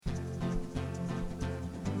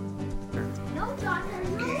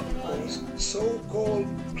so-called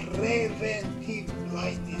preventive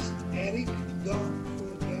blindness. Eric, don't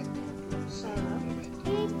forget to say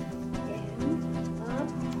preventive.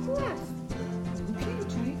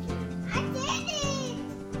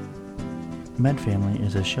 Med Family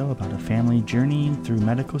is a show about a family journeying through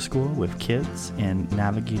medical school with kids and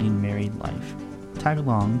navigating married life. Tag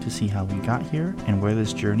along to see how we got here and where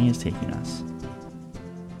this journey is taking us.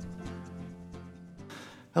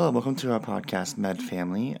 Hello, welcome to our podcast, Med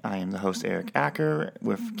Family. I am the host, Eric Acker,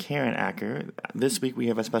 with Karen Acker. This week we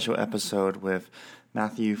have a special episode with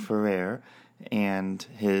Matthew Ferrer and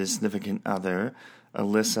his significant other,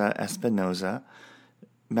 Alyssa Espinoza.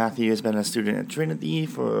 Matthew has been a student at Trinity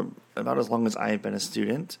for about as long as I've been a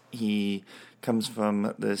student. He comes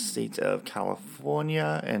from the state of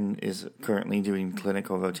California and is currently doing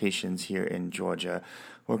clinical rotations here in Georgia.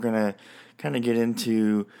 We're going to kind of get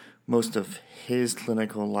into most of his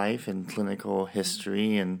clinical life and clinical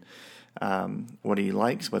history and what he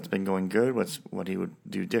likes, what's been going good, what he would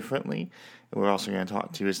do differently. And we're also going to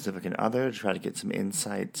talk to his significant other to try to get some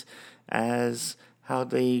insights as how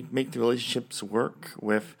they make the relationships work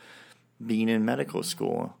with being in medical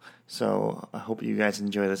school. So I hope you guys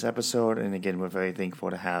enjoy this episode. And again, we're very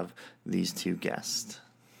thankful to have these two guests.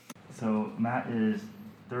 So Matt is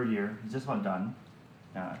third year. He's just about done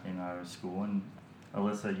in our school. And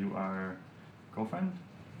Alyssa, you are girlfriend?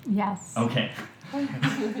 Yes. Okay.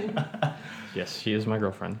 Yes, she is my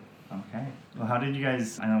girlfriend. Okay. Well, how did you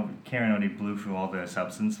guys... I know Karen already blew through all the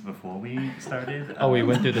substance before we started. Oh, we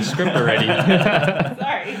went through the script already.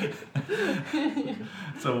 Sorry.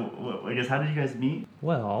 So, I guess, how did you guys meet?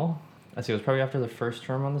 Well, I see. It was probably after the first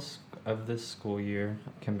term of this school year.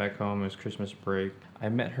 I came back home. It was Christmas break. I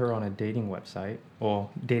met her on a dating website.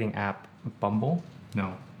 Well, dating app. Bumble?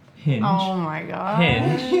 No. Hinge. Oh my god.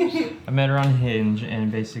 Hinge. I met her on Hinge, and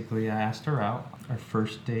basically I asked her out. Our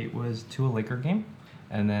first date was to a Laker game.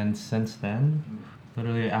 And then since then,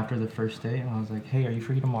 literally after the first date, I was like, hey, are you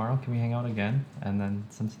free tomorrow? Can we hang out again? And then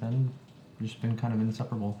since then, we've just been kind of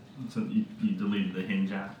inseparable. So you deleted the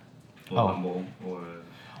Hinge app? Or Bumble? Or...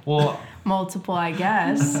 Well... Multiple, I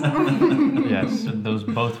guess. Yes, those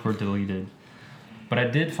both were deleted. But I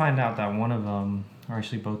did find out that one of them, or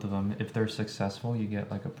actually both of them, if they're successful, you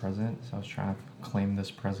get like a present. So I was trying to claim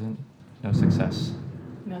this present. No success.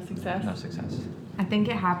 No success? No success. I think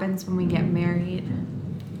it happens when we get married.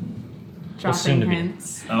 Well, soon Dropping to be.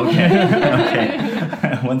 hints.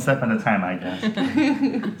 Okay. One step at a time, I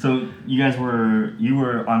guess. So you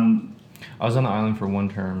were on... I was on the island for one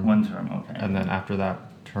term. One term, okay. And then after that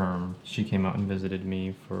term, she came out and visited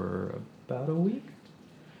me for about a week.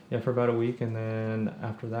 Yeah, for about a week. And then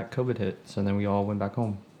after that, COVID hit. So then we all went back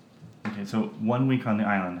home. Okay, so 1 week on the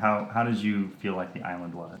island. How did you feel like the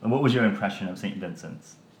island was? And what was your impression of St.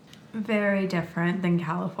 Vincent's? Very different than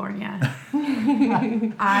California.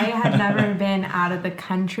 I had never been out of the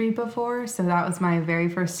country before, so that was my very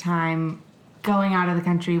first time going out of the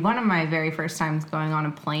country. One of my very first times going on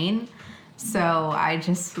a plane. So I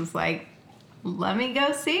just was like, let me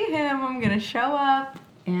go see him. I'm going to show up.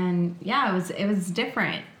 And yeah, it was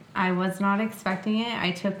different. I was not expecting it.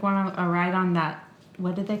 I took a ride on that,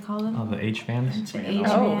 what did they call them? Oh, the H-vans? The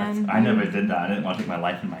H-van. I never did that. I didn't want to take my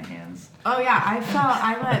life in my hands. Oh yeah,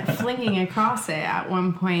 I went flinging across it at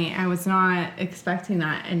one point. I was not expecting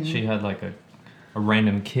that. And She had like a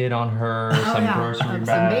random kid on her, some grocery some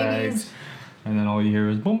bags. babies. And then all you hear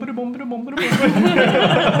is boom, ba boom, ba boom, ba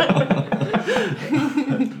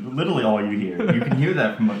Literally all you hear. You can hear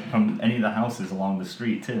that from any of the houses along the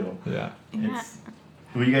street too. Yeah.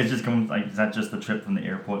 Were you guys just going, like, is that just the trip from the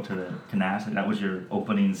airport to the Canasta? That was your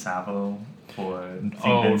opening salvo for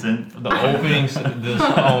St. Vincent? The opening,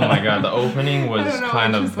 oh my god, the opening was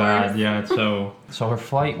kind of bad. Worse. Yeah, so her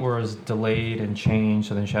flight was delayed and changed,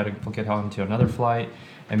 so then she had to get on to another flight.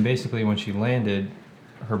 And basically when she landed,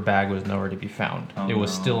 her bag was nowhere to be found. It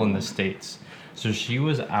was still in the States. So she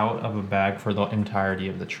was out of a bag for the entirety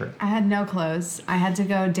of the trip. I had no clothes. I had to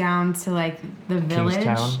go down to like the village.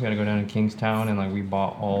 Kingstown. We had to go down to Kingstown and like we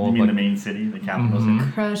bought all. You mean like, the main city, the capital city?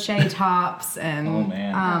 Crochet tops and Oh,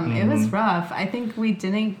 man. it was rough. I think we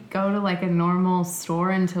didn't go to like a normal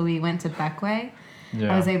store until we went to Beckway.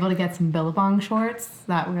 Yeah. I was able to get some Billabong shorts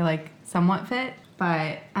that were like somewhat fit.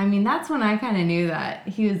 But I mean, that's when I kind of knew that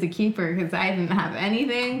he was a keeper because I didn't have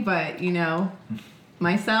anything but,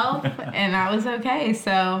 myself, and that was okay.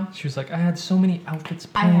 So She was like, I had so many outfits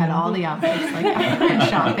I planned. had all the outfits. Like I went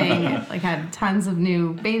shopping, like had tons of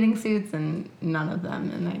new bathing suits and none of them,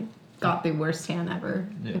 and I got the worst tan ever.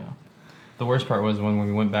 Yeah. The worst part was when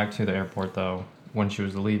we went back to the airport, though. when she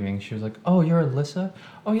was leaving, she was like, "Oh, you're Alyssa?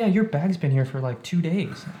 Oh yeah, your bag's been here for like 2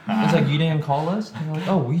 days." It's like, "You didn't call us?" And I'm like,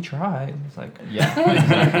 "Oh, we tried." It's like,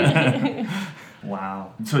 yeah.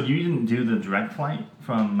 Wow. So you didn't do the direct flight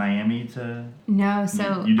from Miami to... No,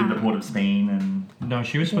 so You did the Port of Spain and... No,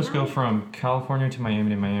 she was supposed to go from California to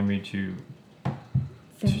Miami to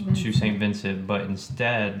St. Vincent, but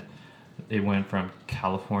instead it went from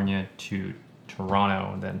California to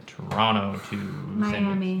Toronto, then Toronto to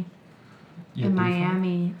Miami. And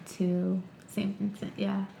Miami to St. Vincent,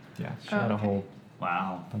 yeah. Yeah, she had a whole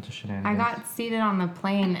Wow. bunch of shenanigans. I got seated on the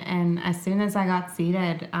plane, and as soon as I got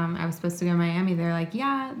seated, I was supposed to go to Miami. They're like,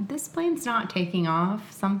 "Yeah, this plane's not taking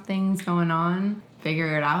off. Something's going on.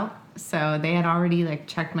 Figure it out." So they had already like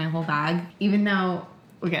checked my whole bag, even though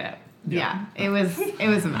we get it. Yeah, it was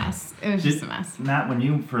a mess. It was just a mess. Matt, when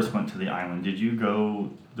you first went to the island, did you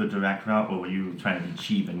go the direct route, or were you trying to be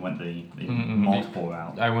cheap and went the multiple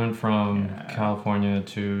route? I went from California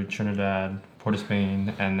to Trinidad, Port of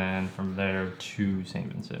Spain, and then from there to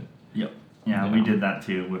St. Vincent. Yep. Yeah, we did that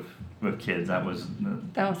too with kids. That was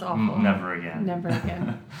awful. Never again. Never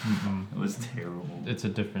again. It was terrible. It's a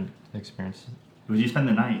different experience. Did you spend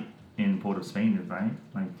the night in Port of Spain, right?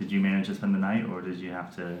 Like, did you manage to spend the night, or did you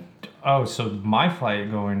have to... Oh, so my flight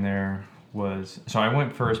going there was... So I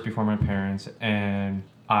went first before my parents, and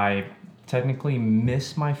I technically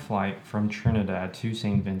missed my flight from Trinidad to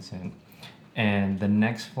St. Vincent. And the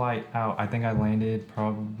next flight out, I think I landed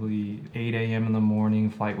probably 8 a.m. in the morning.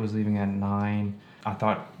 Flight was leaving at 9. I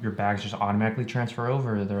thought your bags just automatically transfer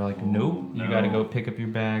over. They're like, nope, you got to go pick up your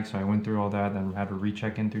bag. So I went through all that, then had to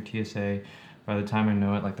recheck in through TSA. By the time I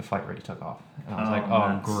know it, like the flight already took off. And I was like,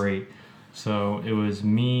 oh, great. So it was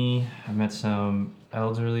me. I met some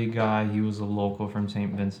elderly guy. He was a local from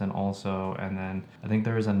St. Vincent also. And then I think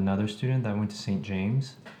there was another student that went to St.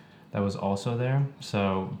 James that was also there.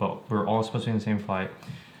 So, but we're all supposed to be in the same flight.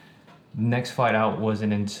 Next flight out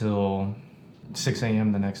wasn't until 6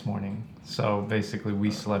 a.m. the next morning. So basically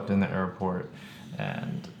we slept in the airport,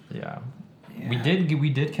 and we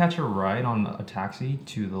did catch a ride on a taxi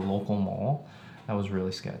to the local mall. That was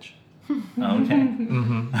really sketch. Okay.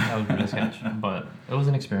 That was really sketch, but it was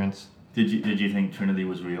an experience. Did you think Trinity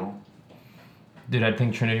was real? Did I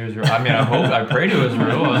think Trinity was real? I mean, I prayed it was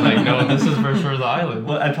real. I was like, no, this is for sure the island.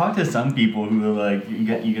 Well, I talked to some people who were like, you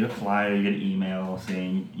get a flyer, you get an email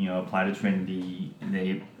saying, apply to Trinity.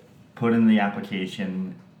 They put in the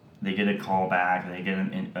application, they get a call back, they get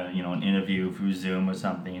an interview through Zoom or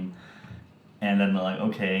something, and then they're like,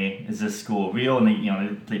 okay, is this school real?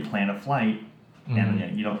 And they plan a flight,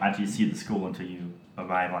 and you don't actually see the school until you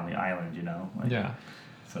arrive on the island.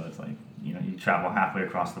 So it's like, you travel halfway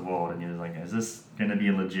across the world, and you're like, is this gonna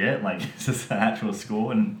be legit? Like, is this an actual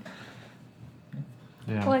school? And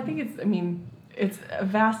well, I think it's a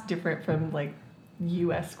vast different from like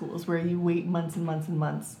U.S. schools where you wait months and months and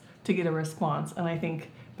months to get a response. And I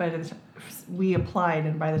think by the time we applied,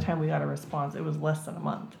 and by the time we got a response, it was less than a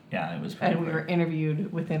month. Yeah, it was. And we were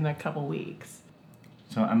interviewed within a couple weeks.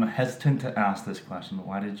 So I'm hesitant to ask this question, but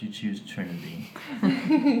why did you choose Trinity?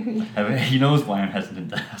 He knows why I'm hesitant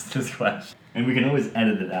to ask this question, and we can always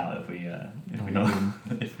edit it out if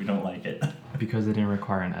we don't like it. Because it didn't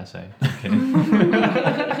require an essay. I'm kidding.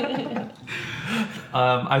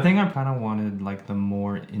 I think I kind of wanted like the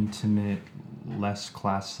more intimate, less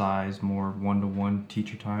class size, more one-to-one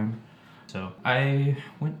teacher time. So I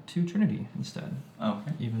went to Trinity instead.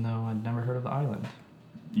 Okay. Even though I'd never heard of the island.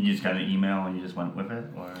 You just got an email and you just went with it,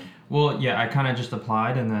 or? Well, yeah, I kind of just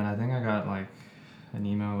applied, and then I think I got like an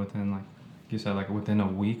email within you said within a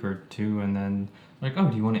week or two, and then like, oh,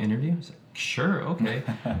 do you want to interview? I was like, sure, okay.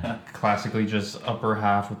 Classically, just upper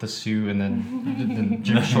half with the suit and then the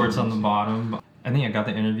gym shorts on the bottom. I think I got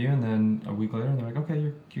the interview, and then a week later, they're like,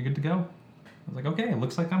 okay, you're good to go. I was like, okay, it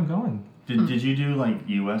looks like I'm going. Did you do like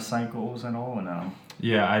U.S. cycles at all, or no?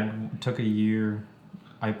 Yeah, I took a year.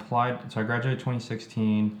 I applied, so I graduated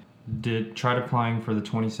 2016, tried applying for the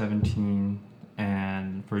 2017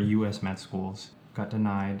 and for U.S. med schools. Got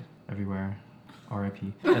denied everywhere. RIP.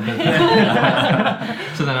 So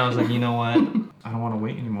then I was like, you know what? I don't want to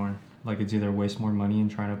wait anymore. Like, it's either waste more money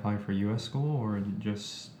and try to apply for U.S. school, or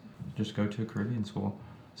just go to a Caribbean school.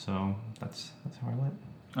 So that's how I went.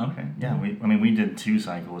 Okay. Yeah. We did 2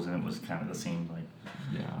 cycles, and it was kind of the same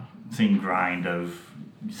same grind of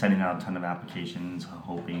sending out a ton of applications,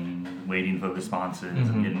 hoping, waiting for responses,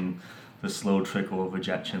 and getting the slow trickle of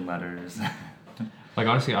rejection letters. Like,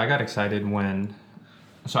 honestly, I got excited when...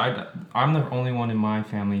 So I'm the only one in my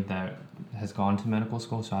family that has gone to medical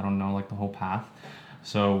school, so I don't know, the whole path.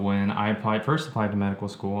 So when I first applied to medical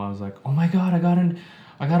school, I was like, oh my God, I got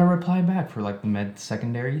a reply back for, the med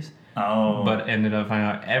secondaries. Oh. But ended up finding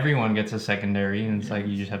out everyone gets a secondary, and it's like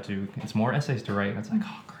you just have to. It's more essays to write, and it's like,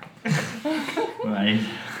 oh crap. Right.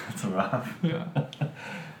 That's rough. Yeah.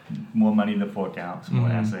 More money to fork out, some more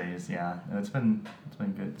essays. Yeah, it's been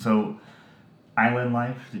good. So, island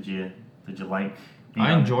life. Did you like?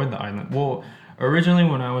 I enjoyed the island. Well, originally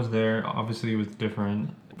when I was there, obviously it was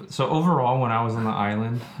different. So overall, when I was on the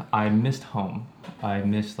island, I missed home. I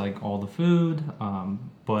missed like all the food,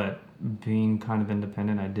 but being kind of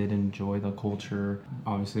independent, I did enjoy the culture.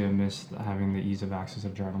 Obviously, I missed having the ease of access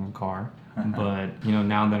of driving a car. But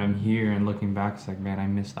now that I'm here and looking back, it's like, man, I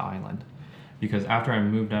missed the island. Because after I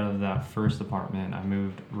moved out of that first apartment, I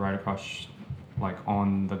moved right across, like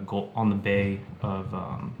on the bay of,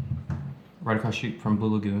 right across the street from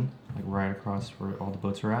Blue Lagoon, like right across where all the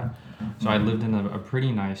boats are at. So I lived in a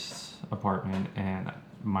pretty nice apartment, and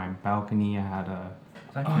my balcony, I had a.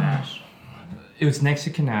 Is that Kanash? It was next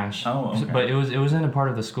to Kanash. Oh, okay. But it was in a part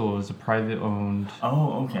of the school. It was a private owned.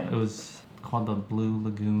 Oh, okay. It was called the Blue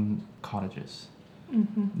Lagoon Cottages.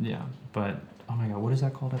 Mm-hmm. Yeah, but oh my God, what is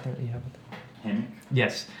that called out there? You have it. Hammock?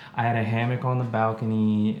 Yes, I had a hammock on the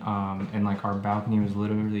balcony, and like our balcony was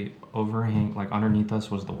literally overhang, like underneath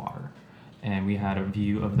us was the water, and we had a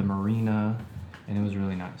view of the marina, and it was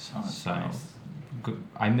really nice. Oh, that's so nice.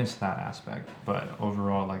 I missed that aspect, but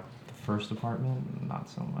overall, like the first apartment, not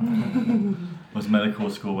so much. Was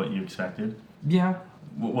medical school what you expected? Yeah.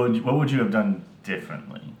 What would you have done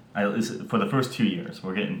differently? For the first 2 years,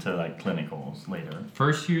 we're getting to like clinicals later.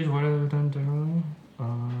 First years, what have I done differently?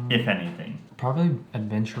 If anything. Probably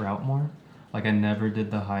adventure out more. Like I never did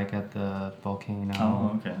the hike at the volcano.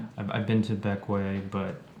 Oh, okay. I've been to Beckway,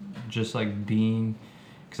 but just like being,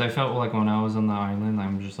 because I felt like when I was on the island,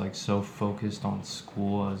 I'm just like so focused on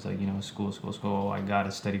school. I was like, school. I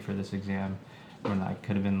gotta study for this exam. When I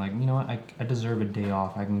could have been like, what, I deserve a day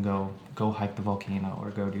off. I can go hike the volcano or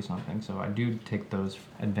go do something. So I do take those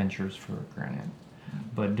adventures for granted.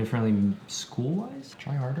 But differently school-wise,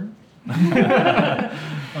 try harder.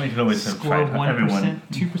 Well, you can always Score 1%,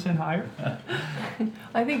 2% higher.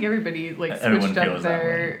 I think everybody Everyone switched up feels that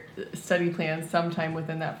their study plans sometime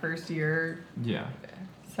within that first year. Yeah.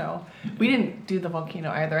 So we didn't do the volcano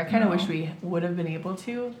either. I kind of No. wish we would have been able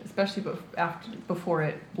to, especially before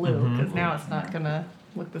it blew, because now it's not gonna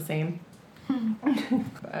look the same.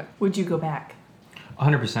 But would you go back?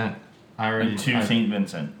 100%. I already to St.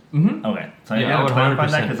 Vincent. Mm-hmm. Okay, so Yeah, I I would clarify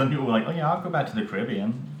that 100%. because some people were like, "Oh yeah, I'll go back to the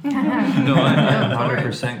Caribbean." No, I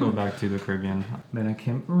 100% go back to the Caribbean. Man, I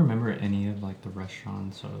can't remember any of like the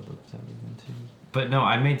restaurants or that we've been to. But no,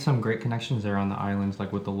 I made some great connections there on the islands,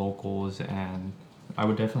 like with the locals, and I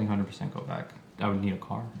would definitely 100% go back. I would need a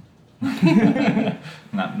car.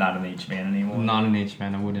 Not an H-man anymore. Not an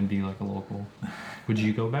H-man, I wouldn't be like a local. Would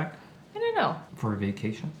you go back I don't know. for a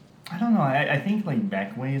vacation? I don't know. I think like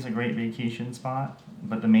Beckway is a great vacation spot,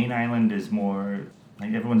 but the main island is more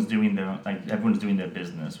like everyone's doing their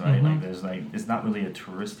business, right? Like there's it's not really a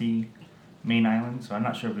touristy main island, so I'm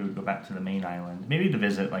not sure if we would go back to the main island. Maybe to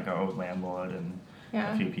visit like our old landlord and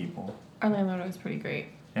Yeah. a few people. Our landlord was pretty great.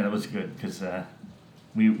 Yeah, that was good because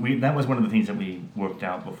we that was one of the things that we worked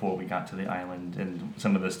out before we got to the island, and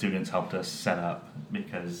some of the students helped us set up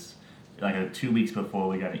because like 2 weeks before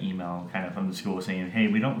we got an email kind of from the school saying, hey,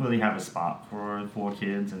 we don't really have a spot for 4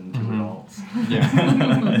 kids and 2 adults.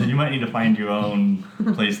 Yeah. You might need to find your own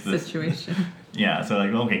place to Situation. Yeah, so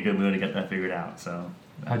like, okay, good, we already got that figured out. So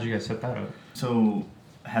How'd you guys set that up? so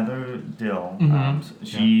Heather Dill,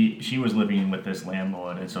 she was living with this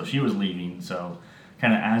landlord, and so she was leaving. So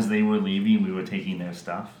kind of as they were leaving, we were taking their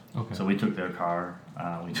stuff. Okay. So we took their car,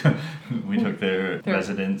 we took their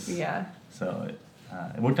residence. Yeah. So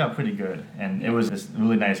it worked out pretty good, and it was this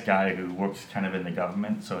really nice guy who works kind of in the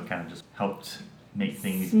government, so it kind of just helped make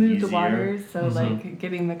things Smooth easier. the waters, so like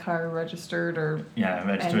getting the car registered or Yeah, and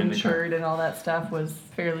registering the car. insured and all that stuff was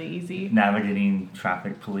fairly easy. Navigating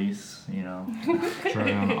traffic police,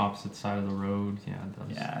 Driving on the opposite side of the road. Yeah. That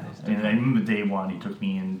was, Yeah, that was and I remember day one, he took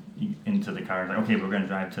me into the car. Like, okay, we're gonna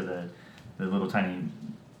drive to the little tiny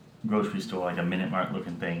grocery store, like a Minute Mart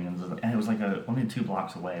looking thing, and it was like only 2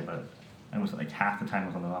 blocks away, but it was like half the time I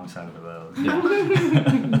was on the wrong side of the road.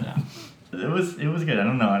 Yeah. It was good. I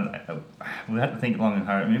don't know. We had to think long and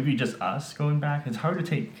hard. Maybe just us going back. It's hard to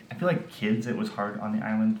take. I feel like kids. It was hard on the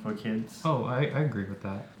island for kids. Oh, I agree with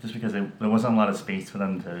that. Just because there wasn't a lot of space for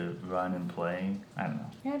them to run and play. I don't know.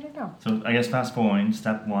 Yeah, I don't know. So I guess fast forwarding,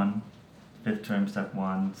 step 1, 5th term, step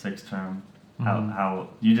 1, 6th term. How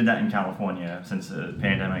you did that in California since the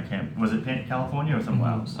pandemic came? Was it California or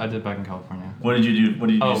somewhere else? I did back in California. What did you do? What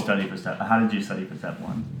did you study for step? How did you study for step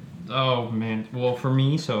 1? Oh man. Well, for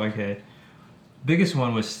me, biggest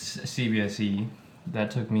one was CBSE.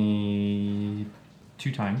 that took me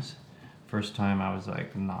 2 times. First time I was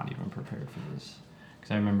like not even prepared for this.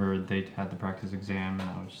 Because I remember they had the practice exam and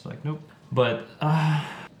I was just like, nope. But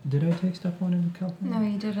did I take step 1 in California? No,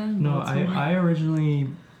 you didn't. No, I originally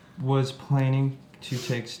was planning to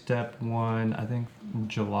take step 1, I think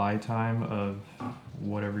July time of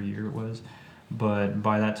whatever year it was. But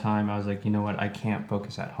by that time, I was like, you know what, I can't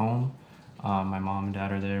focus at home. My mom and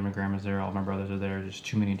dad are there, my grandma's there, all my brothers are there, just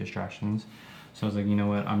too many distractions. So I was like, you know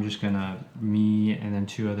what, I'm just gonna, me and then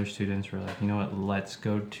 2 other students were like, you know what, let's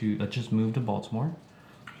just move to Baltimore.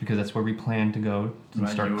 Because that's where we plan to go and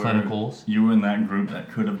start clinicals. You were in that group that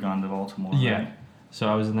could have gone to Baltimore, Yeah. Right? So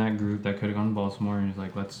I was in that group that could have gone to Baltimore, and he was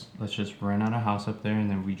like, let's just rent out a house up there, and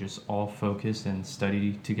then we just all focus and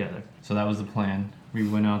study together. So that was the plan. We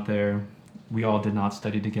went out there. We all did not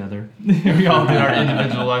study together. We all did our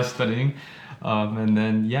individualized studying. And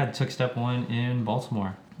then, took step 1 in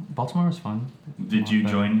Baltimore. Baltimore was fun. Did you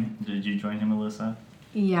join him, Alyssa?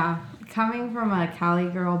 Yeah, coming from a Cali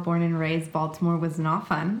girl born and raised, Baltimore was not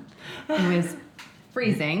fun. It was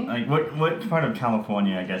freezing. Like what part of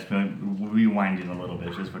California? I guess rewinding a little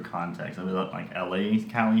bit just for context. Was it like LA,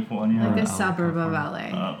 California? Like a suburb of LA.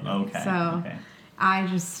 Oh, okay. So okay.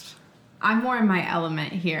 I'm more in my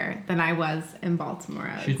element here than I was in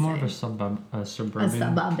Baltimore. She's more of a suburban. A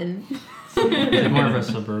suburban. She's more of a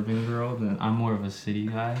suburban girl than I'm more of a city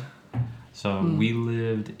guy. So we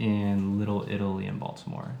lived in Little Italy in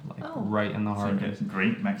Baltimore, right in the heart of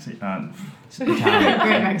Great Mexican. Italian.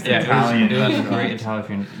 Great Mexican. Yeah, it was Italian great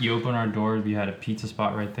Italian. You open our doors, we had a pizza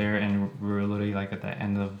spot right there, and we were literally like at the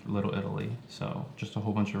end of Little Italy. So just a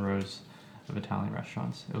whole bunch of rows of Italian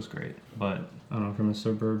restaurants. It was great. But I don't know, from a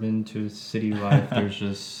suburban to city life, there's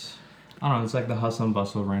just, I don't know, it's like the hustle and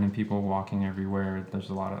bustle, random people walking everywhere. There's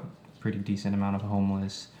a lot of pretty decent amount of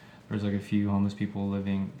homeless. There's like a few homeless people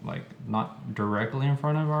living like not directly in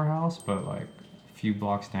front of our house, but like a few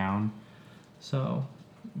blocks down. So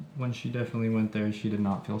when she definitely went there, she did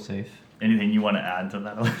not feel safe. Anything you want to add to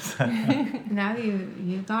that, Alyssa? No,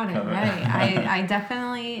 you got it right. I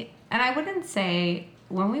definitely, and I wouldn't say,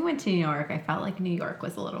 when we went to New York, I felt like New York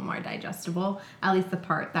was a little more digestible, at least the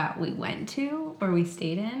part that we went to, or we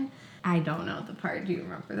stayed in. I don't know the part. Do you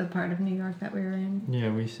remember the part of New York that we were in? Yeah,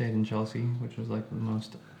 we stayed in Chelsea, which was like the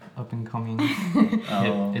most up and coming.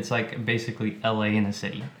 It's like basically LA in a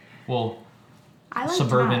city. Well,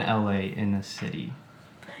 suburban that. LA in a city.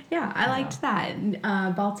 Yeah, I liked that.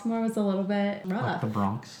 Baltimore was a little bit rough. Like the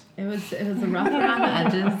Bronx. It was rough around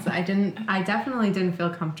the edges. I definitely didn't feel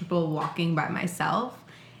comfortable walking by myself,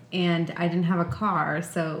 and I didn't have a car,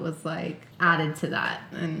 so it was like added to that,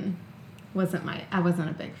 and I wasn't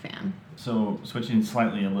a big fan. So switching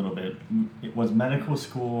slightly a little bit, it was medical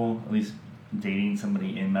school, at least dating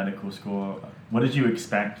somebody in medical school. What did you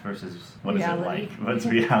expect versus what reality. Is it like? What's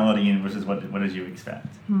reality and versus what did you expect?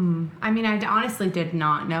 I mean, I honestly did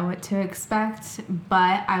not know what to expect,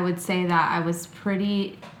 but I would say that I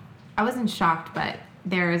wasn't shocked, but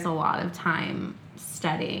there is a lot of time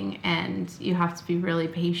studying, and you have to be really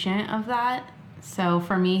patient of that. So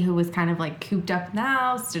for me, who was kind of like cooped up in the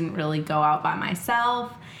house, didn't really go out by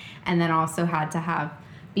myself, and then also had to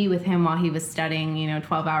be with him while he was studying,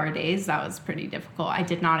 12-hour days, that was pretty difficult. I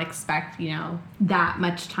did not expect, that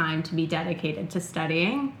much time to be dedicated to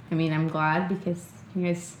studying. I mean, I'm glad because you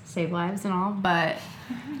guys save lives and all, but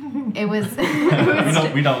it was...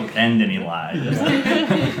 we don't end any lives.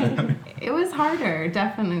 It was harder,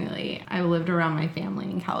 definitely. I lived around my family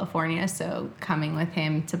in California, so coming with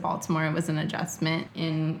him to Baltimore was an adjustment,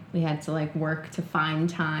 and we had to work to find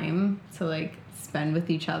time to spend with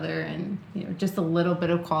each other, and just a little bit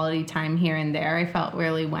of quality time here and there I felt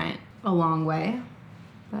really went a long way.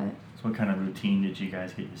 But so what kind of routine did you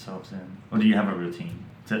guys get yourselves in? Or do you have a routine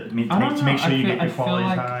to make sure you get your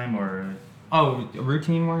quality time? Or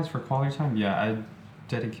routine wise for quality time, I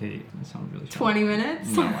dedicate, it sounds really 20 minutes?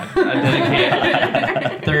 No, I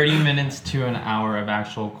dedicate 30 minutes to an hour of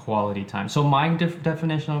actual quality time. So my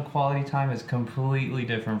definition of quality time is completely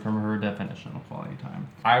different from her definition of quality time.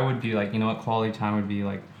 I would be like, quality time would be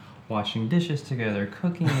like washing dishes together,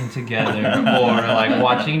 cooking together, or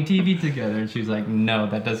watching TV together. And she was like, no,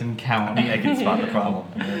 that doesn't count. I can spot the problem.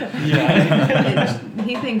 Yeah.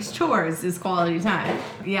 He thinks chores is quality time.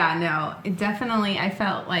 Yeah, no, it definitely, I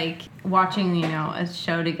felt like watching, a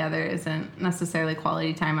show together isn't necessarily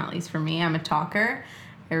quality time, at least for me. I'm a talker.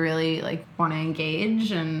 I really want to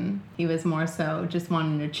engage, and he was more so just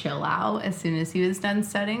wanting to chill out as soon as he was done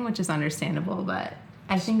studying, which is understandable, but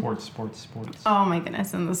I think Sports. Oh my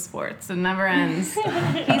goodness, in the sports. It never ends.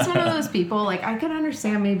 He's one of those people, like, I could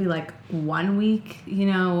understand maybe like 1 week, you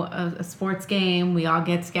know, a sports game, we all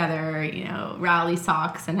get together, you know, rally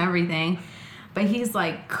socks and everything. But he's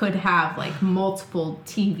like, could have like multiple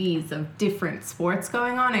TVs of different sports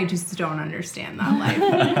going on. I just don't understand that life.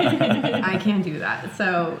 I can't do that.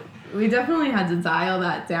 So we definitely had to dial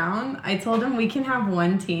that down. I told him we can have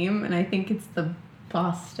one team, and I think it's the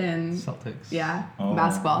Boston Celtics. Yeah, Oh,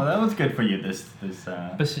 basketball. Well, that was good for you. This.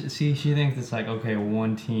 But she thinks it's like, okay,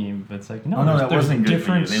 one team, but it's like no, that there's wasn't good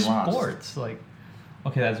for you. different They lost. sports. Like,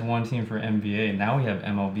 okay, that's one team for NBA. Now we have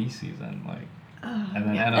MLB season, like, and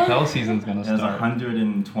then NFL season's gonna There's start.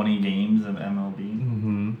 120 games of MLB.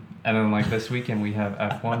 Mm-hmm. And then like this weekend we have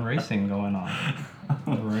F1 racing going on.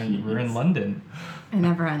 We're in London. It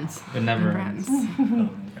never ends. It never ends. Oh my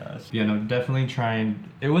gosh. You know, definitely trying.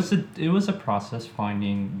 It was a process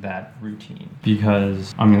finding that routine,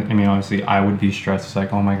 because I mean obviously I would be stressed. It's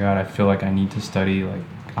like, oh my god, I feel like I need to study. Like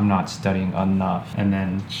I'm not studying enough. And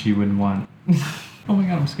then she would want. Oh my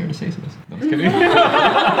god, I'm scared to say this. No, I'm just kidding.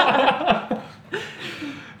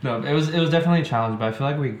 No, it was definitely a challenge, but I feel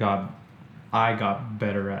like I got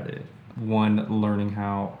better at it. One, learning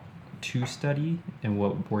how to study and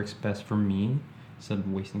what works best for me instead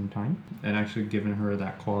of wasting time, and actually giving her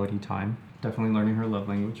that quality time. Definitely learning her love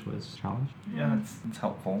language was a challenge. Yeah, it's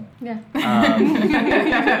helpful. Yeah.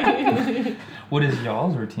 What is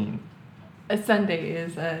y'all's routine? A Sunday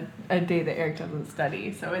is a day that Eric doesn't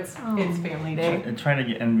study, so it's family day. We try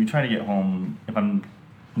to get home. If I'm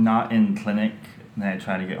not in clinic, then I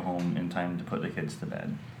try to get home in time to put the kids to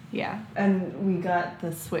bed. Yeah, and we got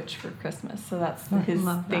the Switch for Christmas, so that's his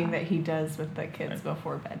thing that he does with the kids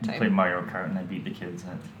before I bedtime. play Mario Kart and I beat the kids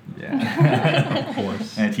at. Yeah, of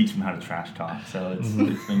course. And I teach them how to trash talk, so it's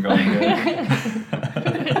been going good.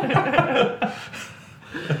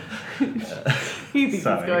 He thinks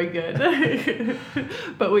Sorry. it's going good.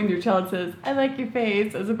 But when your child says, I like your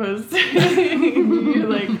face, as opposed to, you're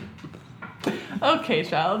like, okay,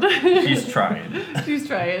 child. She's trying. She's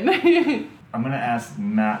trying. I'm going to ask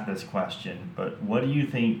Matt this question, but what do you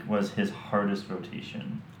think was his hardest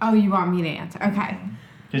rotation? Oh, you want me to answer? Okay.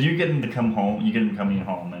 Because you get him to come home, you get him coming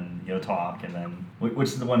home and you'll talk, and then which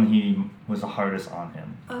is the one he was the hardest on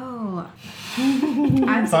him? Oh,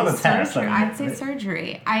 I'd It's not say a test, surgery. I mean, I'd say right?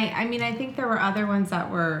 surgery. I mean, I think there were other ones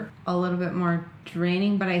that were a little bit more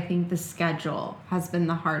draining, but I think the schedule has been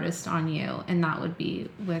the hardest on you, and that would be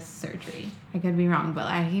with surgery. I could be wrong,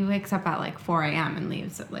 but he wakes up at like 4 a.m. and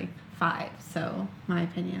leaves at like 5. So, my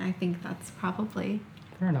opinion, I think that's probably...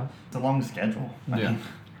 Fair enough. It's a long schedule. Yeah.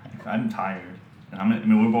 I'm tired.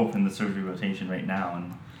 And we're both in the surgery rotation right now,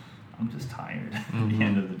 and I'm just tired at the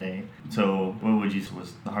end of the day. So, what would you say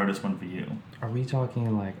was the hardest one for you? Are we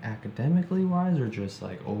talking like academically wise or just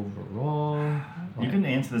like overall? You can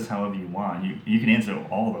answer this however you want. You can answer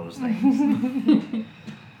all those things.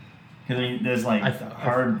 Because I mean, there's like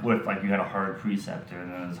hard with like you had a hard preceptor,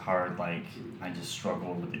 and then there's hard like I just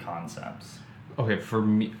struggled with the concepts. Okay, for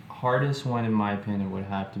me, hardest one in my opinion would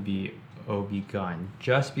have to be OB-GYN,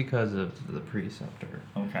 just because of the preceptor.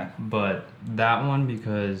 Okay. But that one,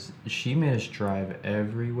 because she made us drive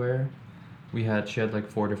everywhere. She had like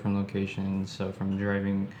 4 different locations, so from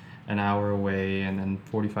driving an hour away and then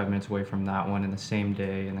 45 minutes away from that one in the same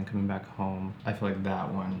day and then coming back home. I feel like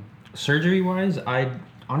that one. Surgery wise, I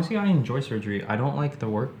enjoy surgery. I don't like the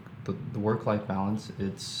work-life balance.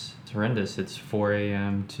 It's horrendous. It's 4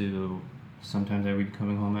 a.m. to sometimes I would be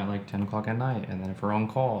coming home at like 10 o'clock at night, and then if we're on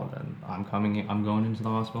call, then I'm going into the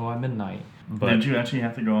hospital at midnight. But did you actually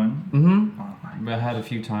have to go in? Mm-hmm. Oh my. But I had a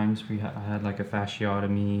few times. I had like a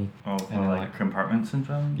fasciotomy. Oh, for and then, like compartment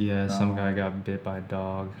syndrome? Yeah, some Oh. guy got bit by a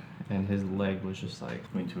dog, and his leg was just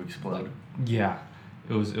like Going to explode. yeah,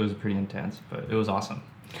 it was pretty intense, but it was awesome.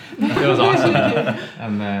 It was awesome.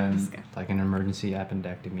 And then like an emergency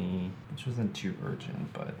appendectomy, which wasn't too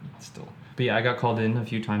urgent, but still. But yeah, I got called in a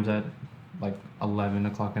few times at like 11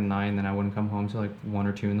 o'clock at night, and then I wouldn't come home till like 1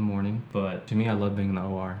 or 2 in the morning. But to me, I love being in the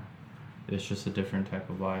OR. It's just a different type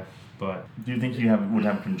of life. But Do you think you would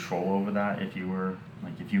have control over that if you were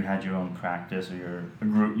like if you had your own practice or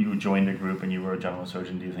you joined a group and you were a general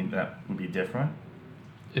surgeon? Do you think that would be different?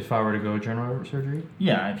 if I were to go general surgery,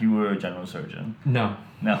 Yeah, if you were a general surgeon. no.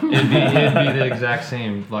 No. it'd be the exact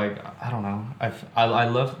same. Like, I don't know. I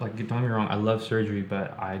love, like, don't get me wrong, I love surgery,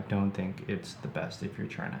 but I don't think it's the best if you're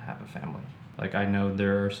trying to have a family. Like, I know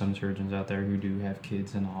there are some surgeons out there who do have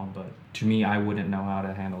kids and all, but to me, I wouldn't know how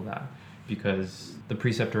to handle that. because the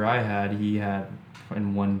preceptor I had, he had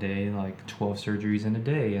in one day like 12 surgeries in a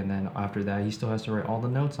day, and then after that he still has to write all the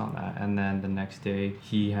notes on that, and then the next day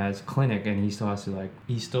he has clinic and he still has to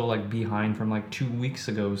he's still behind from 2 weeks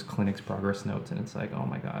ago's clinic's progress notes, and it's like, oh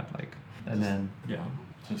my god, and then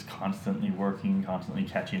just constantly working, constantly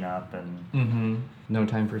catching up, and no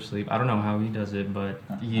time for sleep. I don't know how he does it, but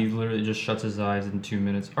he literally just shuts his eyes in 2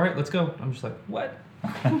 minutes. All right, let's go. I'm just like, what?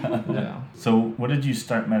 Yeah. So what did you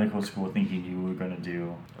start medical school thinking you were going to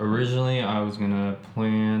do? Originally, I was going to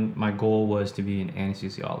my goal was to be an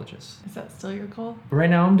anesthesiologist. Is that still your goal? Right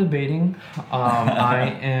now, I'm debating.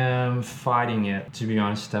 I am fighting it. To be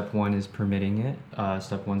honest, step 1 is permitting it.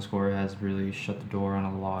 Step 1 score has really shut the door on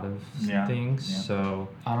a lot of things. Yeah. So,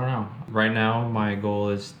 I don't know. Right now, my goal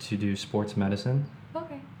is to do sports medicine.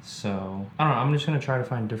 Okay. So, I don't know, I'm just going to try to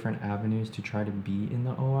find different avenues to try to be in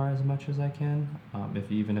the OR as much as I can,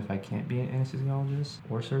 even if I can't be an anesthesiologist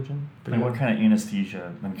or surgeon. But what kind of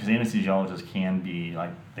anesthesia? Because anesthesiologists can be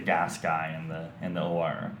the gas guy in the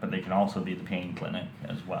OR, but they can also be the pain clinic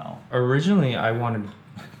as well. Originally, I wanted,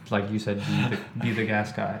 like you said, be the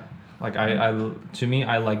gas guy. To me,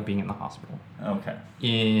 I like being in the hospital. Okay.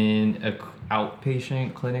 In a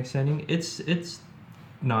outpatient clinic setting, it's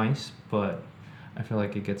nice, but I feel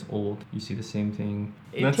like it gets old. You see the same thing.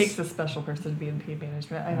 It takes a special person to be in pain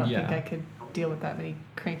management. I don't think I could deal with that many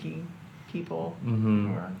cranky people.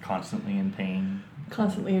 Mm-hmm. Or constantly in pain.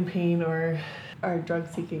 Constantly in pain or are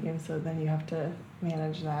drug seeking, and so then you have to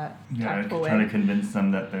manage that. Yeah, try to convince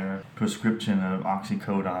them that their prescription of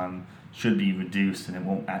oxycodone should be reduced and it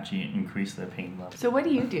won't actually increase their pain level. So what do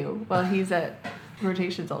you do while he's at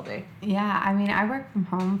rotations all day? Yeah, I mean, I work from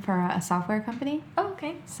home for a software company. Oh,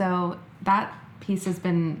 okay. So that piece has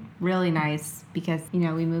been really nice because, we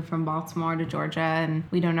moved from Baltimore to Georgia and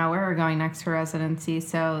we don't know where we're going next for residency.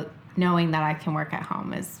 So knowing that I can work at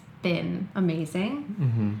home has been amazing.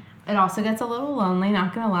 Mm-hmm. It also gets a little lonely,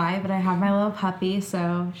 not gonna lie, but I have my little puppy,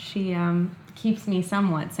 so she keeps me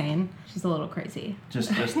somewhat sane. She's a little crazy.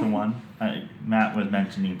 Just the one? Matt was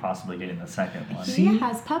mentioning possibly getting the second one. She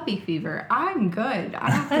has puppy fever. I'm good.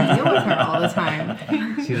 I have to deal with her all the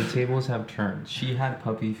time. See, the tables have turned. She had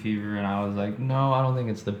puppy fever, and I was like, no, I don't think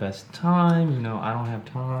it's the best time. I don't have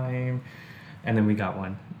time. And then we got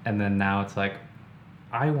one. And then now it's like,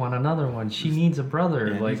 I want another one. She needs a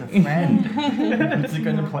brother. Needs a friend. Who's it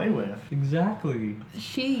going to play with? Exactly.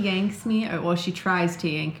 She yanks me, she tries to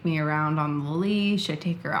yank me around on the leash. I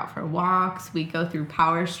take her out for walks. We go through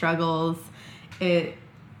power struggles.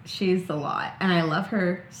 She's a lot. And I love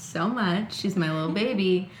her so much. She's my little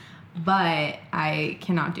baby. But I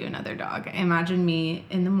cannot do another dog. Imagine me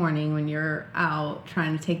in the morning when you're out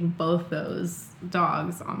trying to take both those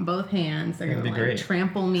dogs on both hands. They're going to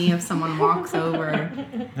trample me if someone walks over.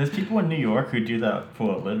 There's people in New York who do that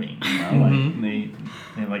for a living. Mm-hmm. They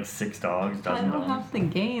have 6 dogs, I don't have the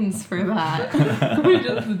gains for that. I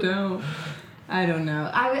just don't. I don't know.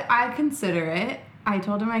 I consider it. I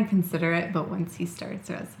told him I'd consider it, but once he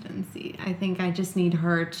starts residency, I think I just need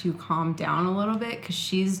her to calm down a little bit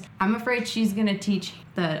because I'm afraid she's going to teach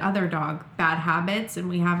the other dog bad habits, and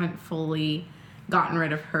we haven't fully gotten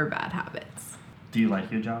rid of her bad habits. Do you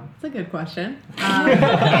like your job? That's a good question.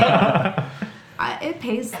 It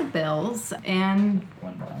pays the bills, and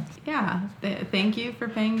thank you for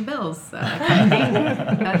paying the bills.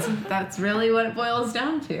 That's really what it boils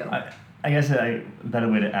down to. I guess a better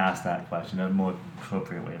way to ask that question, a more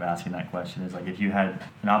appropriate way of asking that question is if you had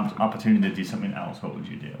an opportunity to do something else, what would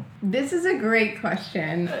you do? This is a great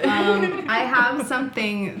question. I have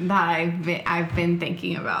something that I've been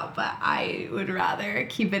thinking about, but I would rather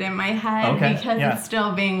keep it in my head because it's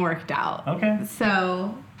still being worked out. Okay.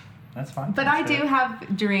 So that's fine. But I do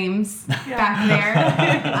have dreams back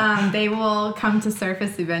there. They will come to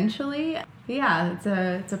surface eventually. Yeah,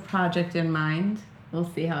 it's a project in mind. We'll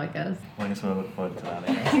see how it goes. Well, I guess we'll look forward to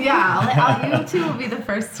that. You two will be the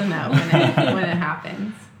first to know when it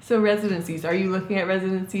happens. So residencies, are you looking at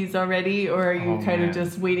residencies already, or are you kind of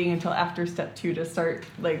just waiting until after step 2 to start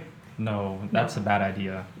No, that's a bad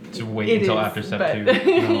idea. To wait until after step 2.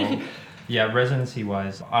 No. Yeah, residency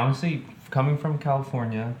wise, honestly, coming from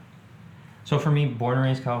California. So for me, born and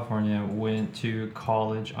raised California, went to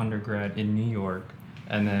college, undergrad in New York,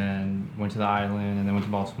 and then went to the island, and then went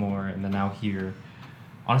to Baltimore, and then now here.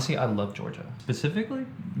 Honestly, I love Georgia, specifically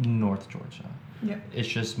North Georgia. Yep. It's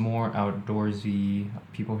just more outdoorsy.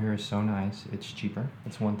 People here are so nice. It's cheaper.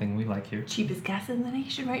 That's one thing we like here. Cheapest gas in the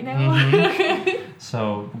nation right now. Mm-hmm.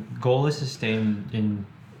 So, goal is to stay in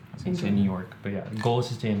New York, but goal is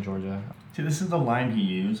to stay in Georgia. See, this is the line he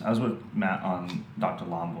used. I was with Matt on Dr.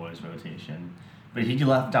 Lomboy's rotation, but he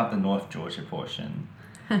left out the North Georgia portion.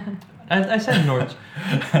 I said North.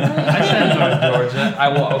 I said North Georgia.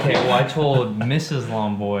 I told Mrs.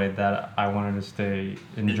 Longboy that I wanted to stay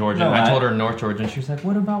in Georgia. No, I told her North Georgia, and she was like,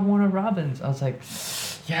 "What about Warner Robins?" I was like,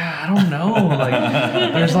 "Yeah, I don't know. Like,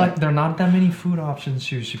 there are not that many food options."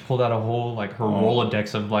 She pulled out a whole her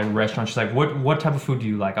Rolodex of restaurants. She's like, "What type of food do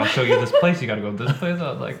you like? I'll show you this place. You got to go to this place."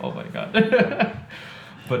 I was like, "Oh my god."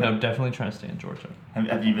 But I'm definitely trying to stay in Georgia.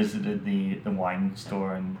 Have you visited the wine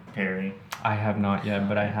store in Perry? I have not yet,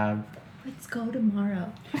 but I have. Let's go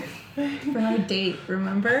tomorrow for our date,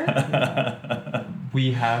 remember?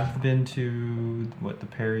 We have been to the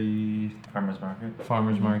Perry Farmers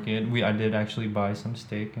Market. Market. I did actually buy some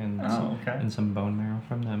steak and and some bone marrow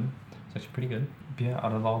from them. It's actually pretty good. But yeah,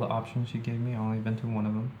 out of all the options you gave me, I've only been to one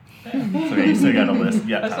of them. So you still got a list.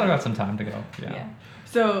 Yeah, I still got some time to go. Yeah.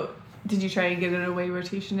 So did you try and get an away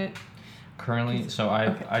rotation? Currently, so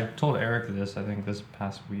I told Eric this, I think this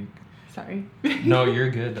past week. Sorry. No, you're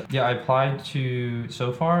good. Yeah, I've applied to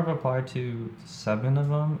 7 of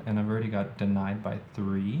them, and I've already got denied by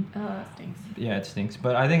 3. Oh, that stinks. Yeah, it stinks.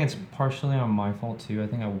 But I think it's partially on my fault, too. I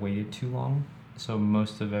think I waited too long. So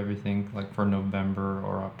most of everything, for November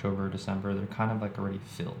or October, December, they're kind of, already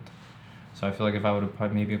filled. So I feel like if I would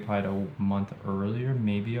have maybe applied a month earlier,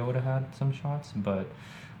 maybe I would have had some shots. But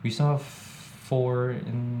we still have 4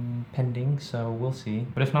 in pending, so we'll see.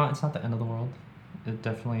 But if not, it's not the end of the world. It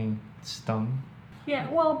definitely stung. Yeah,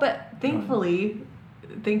 well, but thankfully,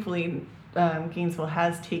 Gainesville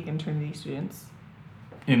has taken Trinity students.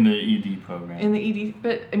 In the ED program. In the ED,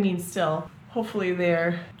 but I mean, still, hopefully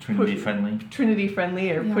they're Trinity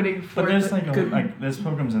friendly or putting forth. But there's there's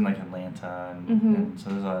programs in Atlanta and so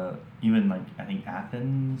there's even I think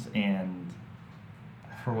Athens and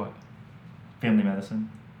for what? Family medicine.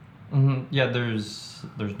 Mm-hmm. Yeah, there's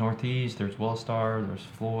Northeast, there's Wellstar, there's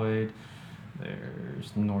Floyd.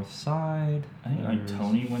 There's Northside. I think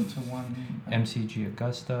Tony went to one. MCG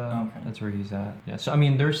Augusta. Okay. That's where he's at. Yeah. So I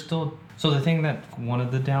mean, there's still. So the thing that one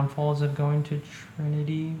of the downfalls of going to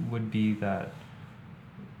Trinity would be that.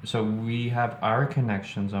 So we have our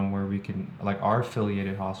connections on where we can our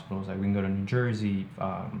affiliated hospitals. We can go to New Jersey,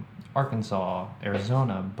 Arkansas,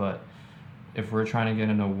 Arizona. But if we're trying to get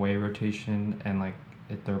an away rotation and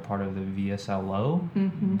if they're part of the VSLO,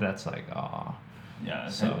 that's Yeah,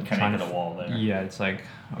 so kind of hit a wall there. Yeah, it's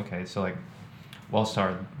okay, so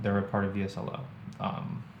Wellstar, they're a part of VSLO.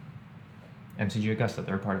 MCG Augusta,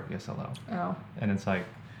 they're a part of VSLO. Oh. And it's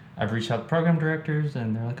I've reached out to program directors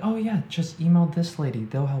and they're like, oh yeah, just email this lady,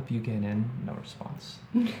 they'll help you get in. No response.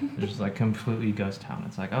 They're just completely ghost town.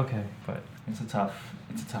 It's okay, but it's a tough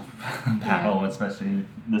battle, especially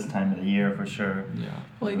this time of the year for sure. Yeah.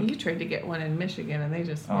 Well, you tried to get one in Michigan and they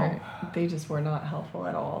just were not helpful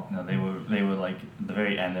at all. No, they were at the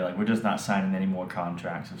very end. They're we're just not signing any more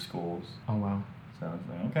contracts of schools. Oh wow. So I was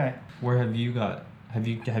okay. Where have you got? Have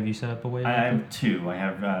you set up a way? I have 2. I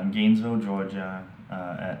have Gainesville, Georgia,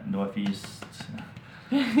 at Northeast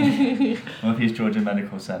Georgia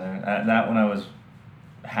Medical Center. That one I was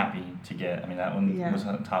happy to get. I mean, that one was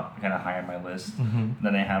on top, kind of high on my list. Mm-hmm.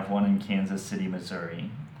 Then I have one in Kansas City, Missouri.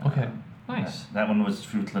 Okay, nice. That one was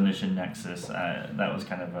through Clinician Nexus. That was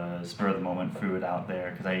kind of a spur of the moment, threw it out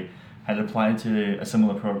there because I had applied to a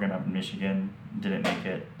similar program up in Michigan, didn't make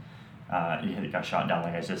it. It got shot down,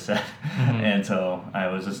 like I just said. Mm-hmm. And so I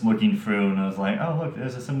was just looking through and I was like, oh, look,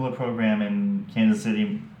 there's a similar program in Kansas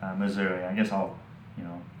City, Missouri. I guess I'll,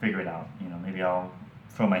 figure it out. Maybe I'll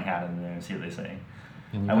throw my hat in there and see what they say.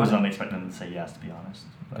 I wasn't expecting them to say yes, to be honest.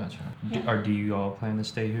 But. Gotcha. Do you all plan to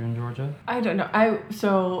stay here in Georgia? I don't know. I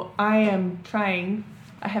am trying.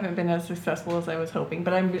 I haven't been as successful as I was hoping,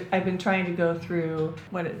 but I've been trying to go through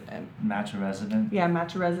Match a Resident. Yeah,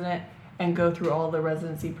 Match a Resident. And go through all the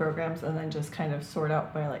residency programs and then just kind of sort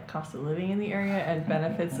out by cost of living in the area and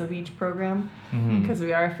benefits of each program because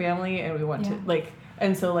we are a family and we want to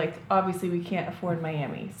and so obviously we can't afford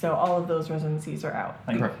Miami, so all of those residencies are out.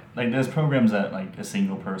 There's programs that a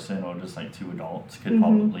single person or just 2 adults could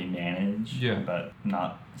probably manage, but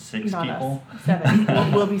not 6 not people. Us.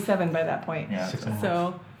 7. we'll be 7 by that point. Yeah.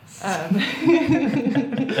 6.5.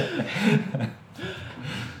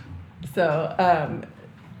 So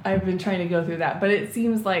I've been trying to go through that, but it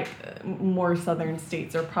seems like more southern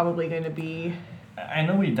states are probably going to be. I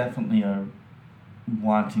know we definitely are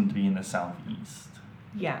wanting to be in the southeast.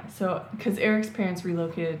 Yeah, so because Eric's parents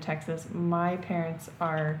relocated to Texas, my parents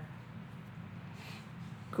are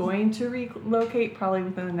going to relocate probably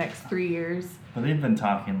within the next 3 years. But they've been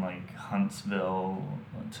talking Huntsville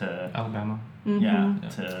to Alabama. Mm-hmm.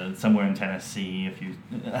 To somewhere in Tennessee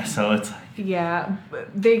so it's yeah,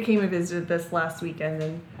 they came and visited this last weekend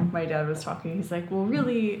and my dad was talking. He's like, well,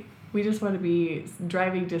 really we just want to be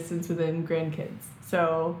driving distance within grandkids.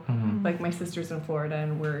 So, like, my sister's in Florida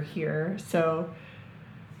and we're here. So,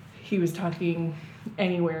 he was talking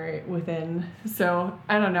anywhere within. So,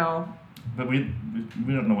 I don't know. But we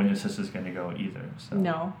don't know when your sister's going to go either. So.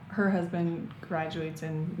 No, her husband graduates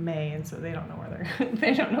in May, and so they don't know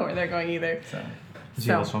where they're going either. So. Is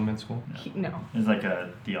he also in school? No. It's like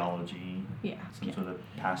a theology, some sort of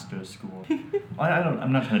pastor's school.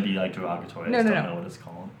 I'm not trying to be like derogatory. I just don't know what it's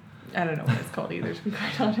called. I don't know what it's called either, to be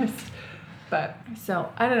quite honest. But so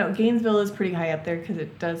I don't know. Gainesville is pretty high up there because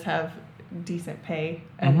it does have decent pay,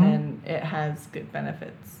 and then it has good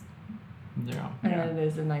benefits. Yeah. And it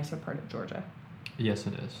is a nicer part of Georgia. Yes,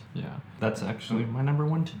 it is. Yeah. That's actually my number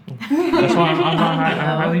one too. That's why I'm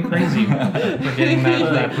highly crazy for getting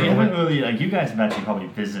that. We haven't really, like, you guys have actually probably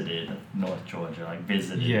visited North Georgia, like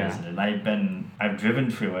visited. I've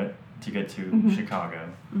driven through it to get to Chicago,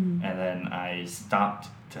 and then I stopped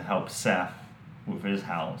to help Seth with his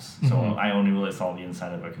house. So I only really saw the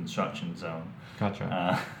inside of a construction zone.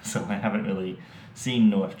 Gotcha. So I haven't really seen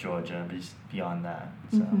North Georgia beyond that.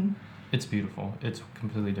 So. It's beautiful. It's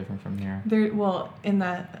completely different from here. In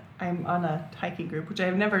that I'm on a hiking group, which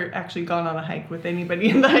I've never actually gone on a hike with anybody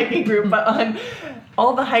in the hiking group, but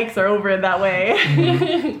all the hikes are over that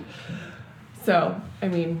way. So, I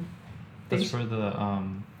mean, that's where the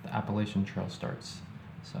Appalachian Trail starts.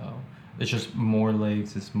 So it's just more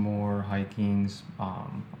lakes, it's more hikings, a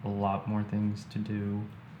lot more things to do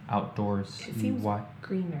outdoors. It seems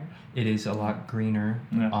greener. It is a lot greener,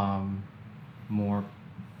 Yeah. More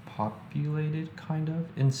populated, kind of.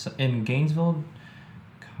 In Gainesville,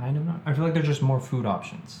 kind of not. I feel like there's just more food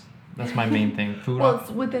options. That's my main thing.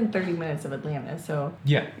 It's within 30 minutes of Atlanta, so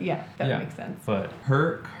that makes sense. But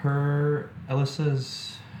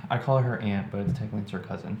Alyssa's, I call her aunt, but technically it's her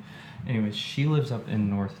cousin. Anyways, she lives up in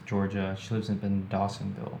North Georgia. She lives up in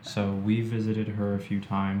Dawsonville. So we visited her a few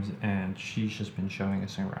times, and she's just been showing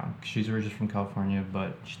us around. She's originally from California,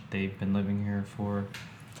 but they've been living here for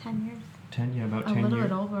 10 years. About 10 years. A little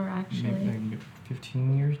bit over, actually. Maybe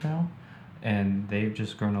 15 years now. And they've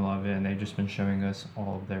just grown to love it, and they've just been showing us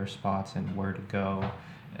all of their spots and where to go.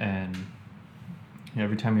 And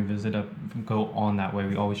every time we go on that way,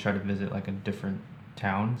 we always try to visit like a different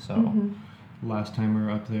town. So last time we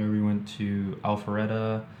were up there, we went to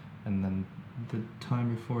Alpharetta, and then the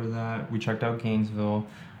time before that, we checked out Gainesville.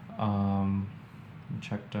 We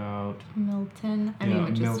checked out Milton.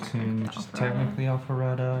 Milton, which is technically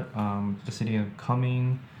Alpharetta. The city of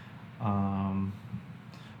Cumming.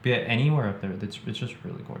 But yeah, anywhere up there, it's just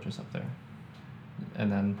really gorgeous up there.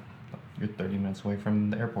 And then you're 30 minutes away from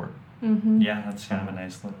the airport. Yeah, that's kind of a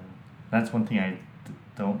nice little. That's one thing I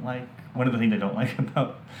don't like. One of the things I don't like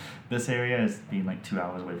about this area is being like 2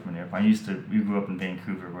 hours away from an airport. We grew up in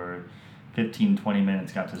Vancouver, where 15-20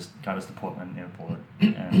 minutes got us to Portland Airport,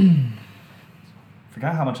 and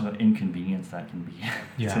forgot how much of an inconvenience that can be.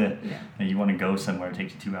 And you want to go somewhere, it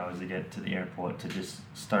takes you 2 hours to get to the airport to just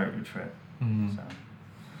start your trip.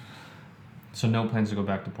 So no plans to go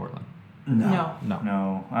back to Portland?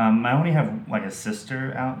 No. I only have like a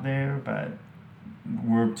sister out there, but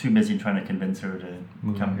we're too busy trying to convince her to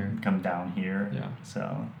come down here. Yeah.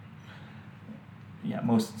 So yeah,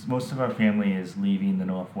 most of our family is leaving the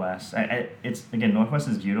Northwest. Northwest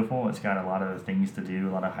is beautiful. It's got a lot of things to do,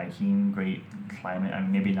 a lot of hiking, great climate. I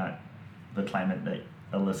mean, maybe not the climate that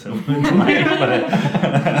Alyssa would like, but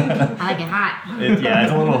I like it hot.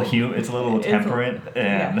 It's a little temperate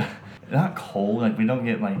and not cold. Like, we don't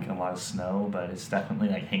get like a lot of snow, but it's definitely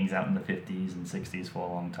like hangs out in the 50s and 60s for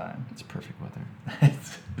a long time. It's perfect weather.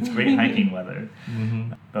 it's great hiking weather.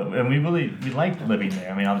 But we like living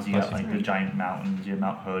there. I mean, obviously you got like the giant mountains. You have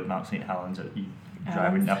Mount Hood, Mount St. Helens. That you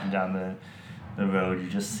driving up and down the road, you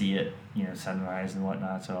just see it, sunrise and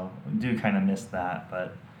whatnot. So we do kind of miss that,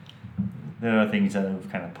 but there are things that have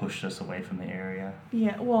kind of pushed us away from the area.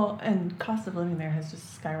 Yeah, well, and cost of living there has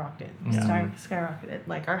just skyrocketed. Skyrocketed.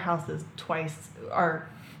 Like, our house is our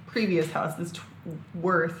previous house is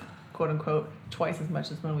worth, quote unquote, twice as much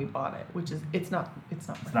as when we bought it, which is, it's not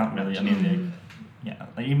really, I mean,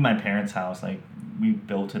 like even my parents' house, like, we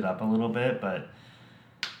built it up a little bit, but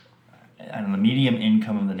I don't know, the medium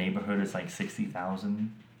income of the neighborhood is like $60,000.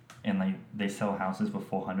 And like they sell houses for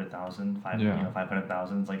 $400,000,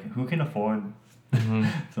 $500,000. It's like, who can afford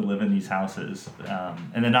to live in these houses?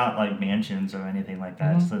 And they're not like mansions or anything like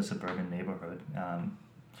that. It's a suburban neighborhood.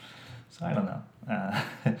 So I don't know.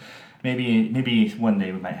 Maybe one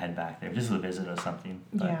day we might head back there just to visit or something.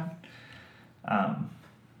 But,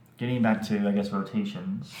 getting back to, I guess,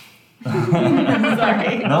 rotations.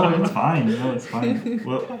 Sorry. No, it's fine.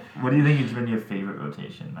 What do you think has been your favorite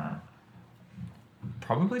rotation, Matt?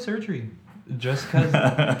 Probably surgery. Just because.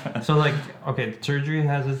 So, like, okay, surgery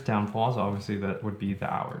has its downfalls. Obviously, that would be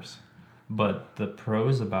the hours. But the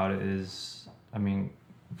pros about it is, I mean,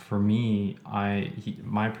 for me,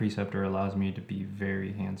 my preceptor allows me to be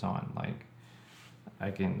very hands-on. Like,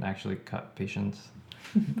 I can actually cut patients.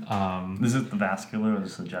 Is it the vascular or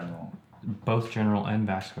is it the general? Both general and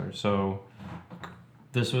vascular. So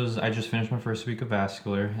I just finished my first week of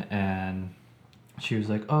vascular, and she was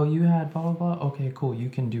like, "Oh, you had blah blah blah. Okay, cool. You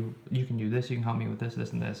can do this. You can help me with this,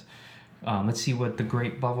 this, and this. Let's see what the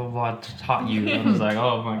great blah blah blah taught you." I was like,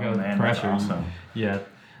 "Oh my god, man, pressure!" That's awesome. Yeah.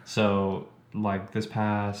 So like this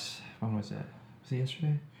past, when was it? Was it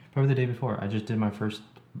yesterday? Probably the day before. I just did my first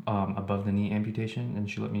above the knee amputation, and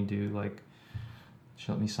she let me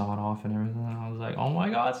saw it off and everything. And I was like, "Oh my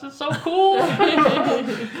god, this is so cool!"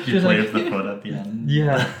 You play with the foot at the end.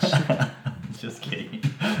 Yeah. Just kidding.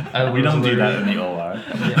 We don't do that in the OR.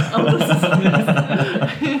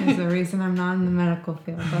 There's a reason I'm not in the medical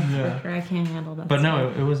field. That's for sure. I can't handle that. But no,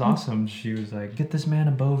 it was awesome. She was like, "Get this man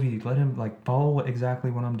a Bovie. Let him like follow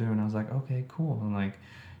exactly what I'm doing." I was like, "Okay, cool." And like,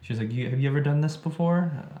 she was like, "Have you ever done this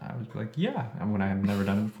before?" I was like, "Yeah." And when I have never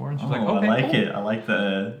done it before, and she's like, "Okay, I like cool." it. I like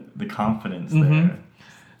the confidence there.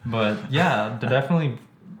 But yeah, definitely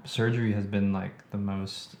surgery has been like the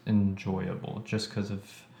most enjoyable just because of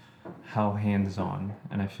how hands-on,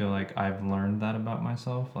 and I feel like I've learned that about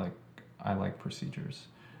myself. Like, I like procedures,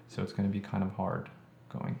 so it's going to be kind of hard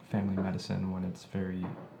going family medicine when it's very...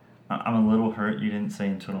 I'm a little hurt you didn't say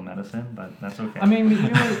internal medicine, but that's okay. I mean,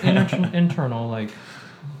 internal, like,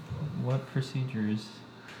 what procedures?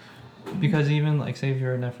 Because even, like, say if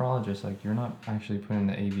you're a nephrologist, like, you're not actually putting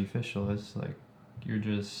the AV fistula, like, you're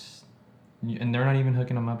just... And they're not even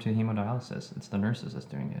hooking them up to hemodialysis. It's the nurses that's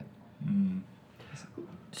doing it. Mm.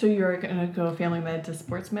 So you're going to go family med to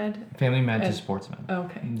sports med? Family med to sports med.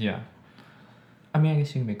 Okay. Yeah. I mean, I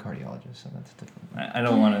guess you can be a cardiologist, so that's different. I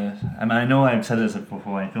don't want to... I mean, I know I've said this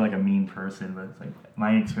before. I feel like a mean person, but it's like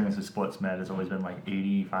my experience with sports med has always been like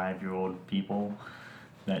 85-year-old people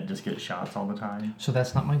that just get shots all the time. So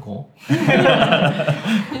that's not my goal.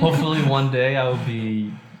 Hopefully one day I will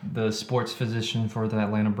be the sports physician for the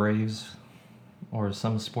Atlanta Braves or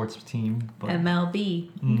some sports team. But, MLB.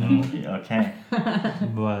 Okay.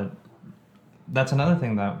 But that's another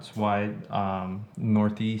thing. That's why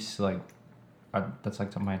Northeast, like, that's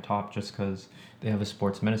like my top, just because they have a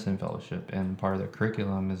sports medicine fellowship, and part of their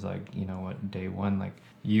curriculum is like, you know what, day one, like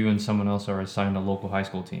you and someone else are assigned a local high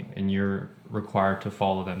school team, and you're required to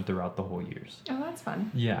follow them throughout the whole years. Oh, that's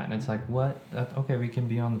fun. Yeah, and it's like, what? Okay, we can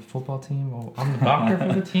be on the football team. Oh, I'm the doctor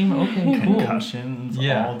for the team. Okay, cool. Concussions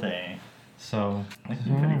all day. So This is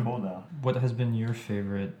pretty cool though. What has been your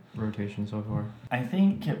favorite rotation so far? I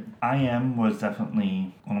think IM was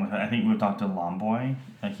definitely one of my, I think with Dr. Lomboy,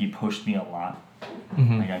 like he pushed me a lot.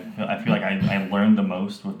 Mm-hmm. Like I feel like I learned the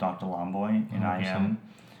most with Dr. Lomboy in 100%. IM.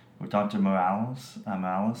 With Dr. Morales in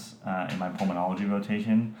my pulmonology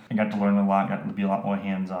rotation, I got to learn a lot, got to be a lot more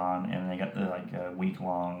hands-on, and I got the a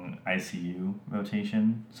week-long ICU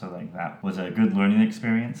rotation. So like that was a good learning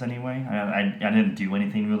experience anyway. I didn't do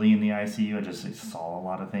anything really in the ICU. I just saw a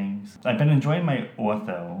lot of things. I've been enjoying my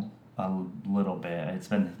ortho a little bit. It's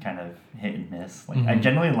been kind of hit and miss. Like I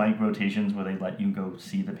generally like rotations where they let you go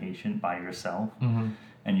see the patient by yourself. Mm-hmm.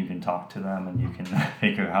 And you can talk to them, and you can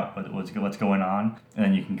figure out what's going on, and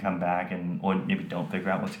then you can come back or maybe don't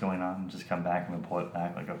figure out what's going on, and just come back and report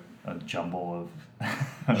back like a jumble of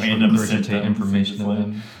random symptoms. Information to like,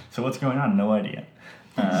 them. So what's going on? No idea.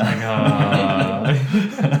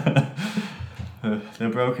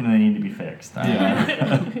 They're broken and they need to be fixed.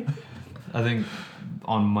 Yeah. I think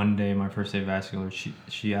on Monday, my first day of vascular,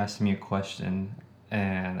 she asked me a question.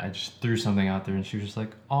 And I just threw something out there, and she was just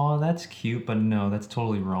like, "Oh, that's cute, but no, that's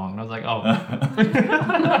totally wrong." And I was like, "Oh."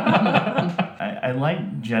 I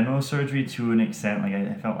like general surgery to an extent. Like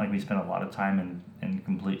I felt like we spent a lot of time in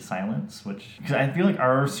complete silence, because I feel like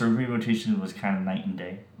our surgery rotation was kind of night and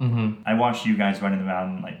day. Mm-hmm. I watched you guys running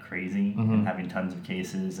around like crazy and having tons of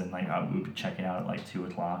cases, and like we would be checking out at like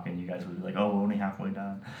 2:00, and you guys would be like, "Oh, we're only halfway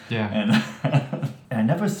done." Yeah. And and I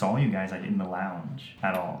never saw you guys like in the lounge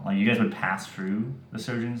at all. Like you guys would pass through the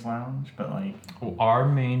surgeon's lounge, but like our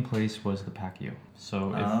main place was the PACU.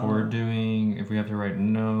 So if we have to write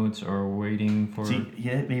notes or waiting for...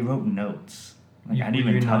 yeah, they wrote notes. Like I didn't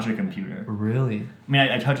even touch a computer. Really? I mean,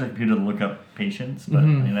 I touched the computer to look up patients, but I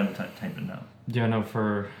never type a note. Yeah, no,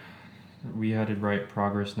 we had to write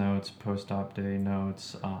progress notes, post-op day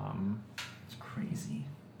notes. It's crazy.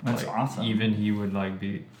 That's awesome. Even he would like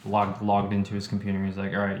be logged into his computer, and he's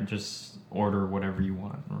like, "All right, just order whatever you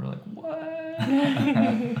want." And we're like, "What?"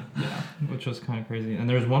 Yeah, which was kind of crazy. And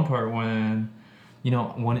there was one part when in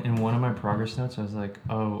one of my progress notes, I was like,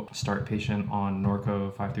 oh, start patient on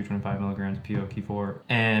Norco 5 through 25 milligrams PO-Q4.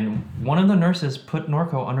 And one of the nurses put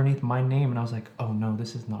Norco underneath my name, and I was like, oh no,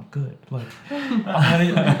 this is not good. Like,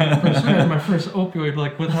 I prescribed my first opioid,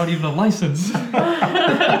 like, without even a license. You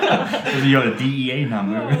got a DEA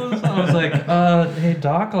number. I was like, hey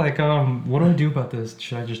doc, like, what do I do about this?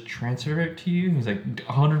 Should I just transfer it to you? He's like,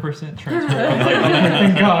 100% transfer. I was like, okay,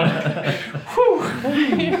 thank God.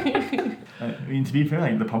 I mean, to be fair,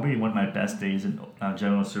 like probably one of my best days in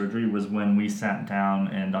general surgery was when we sat down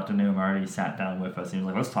and Dr. Neomarty sat down with us and he was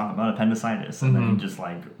like, let's talk about appendicitis. And then he just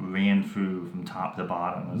like ran through from top to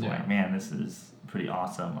bottom. I was like, man, this is pretty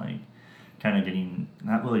awesome. Like, kind of getting,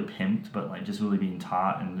 not really pimped, but like just really being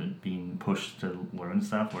taught and being pushed to learn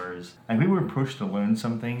stuff. Whereas, like, we were pushed to learn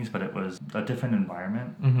some things, but it was a different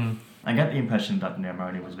environment. I got the impression Dr.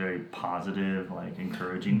 Neomarty was very positive, like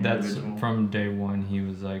encouraging. That's individual. From day one. He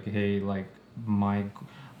was like, hey, like,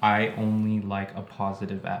 I only like a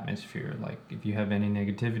positive atmosphere. Like, if you have any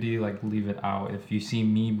negativity, like, leave it out. If you see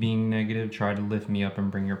me being negative, try to lift me up and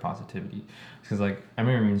bring your positivity. Because, like, I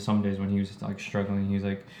remember some days when he was like struggling, he was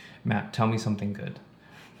like, Matt, tell me something good.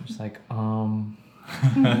 I'm just like,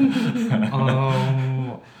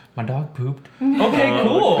 my dog pooped. Okay,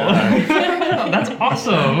 cool. That's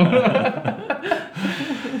awesome.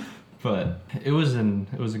 But it was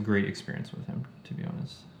a great experience with him, to be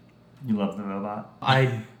honest. You love the robot?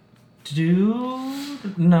 I do.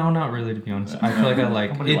 No, not really, to be honest. I feel like I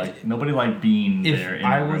like nobody liked being there in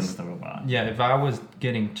the room with the robot. Yeah, if I was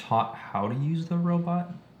getting taught how to use the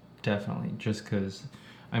robot, definitely. Just because,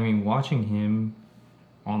 I mean, watching him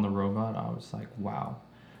on the robot, I was like, wow.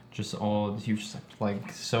 He was just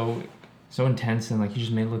like so intense, and like he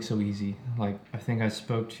just made it look so easy. Like, I think I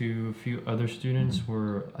spoke to a few other students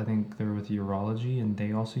where I think they were with urology and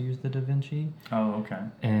they also used the Da Vinci. Oh, okay.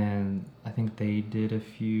 And I think they did a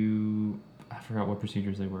few, I forgot what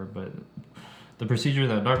procedures they were, but the procedure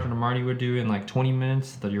that Dr. Neomarty would do in like 20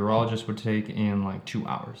 minutes, the urologist would take in like 2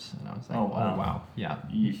 hours. And I was like, oh wow. Yeah.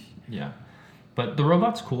 Yeesh. Yeah. But the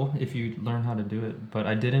robot's cool if you learn how to do it. But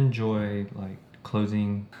I did enjoy like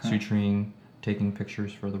closing, suturing, taking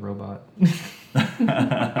pictures for the robot.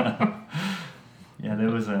 Yeah, there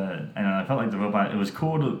was I felt like the robot, it was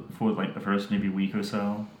cool for like the first maybe week or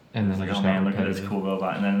so. And then it's like, oh man, look at this cool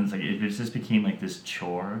robot. And then it's like, it just became like this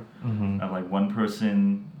chore of like one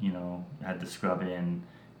person, had to scrub in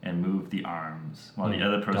and move the arms, while the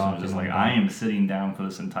other person was just like, I am sitting down for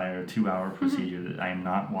this entire 2-hour procedure that I am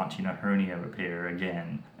not watching a hernia repair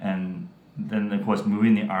again. And then, of course,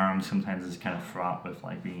 moving the arms sometimes is kind of fraught with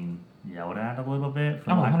like being yelled at a little bit.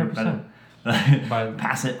 For lack of better.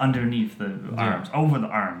 Pass it underneath the arms, over the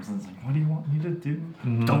arms. And it's like, what do you want me to do?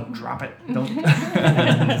 Don't drop it. Don't.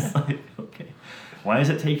 It's like, okay. Why is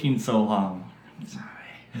it taking so long? Sorry.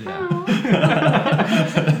 Yeah.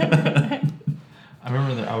 I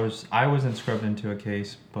remember that I wasn't scrubbed into a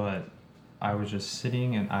case, but I was just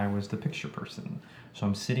sitting and I was the picture person. So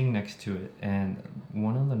I'm sitting next to it, and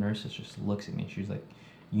one of the nurses just looks at me. She's like,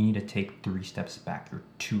 you need to take 3 steps back. You're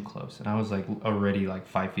too close. And I was like already like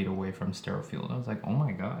 5 feet away from sterile field. I was like, oh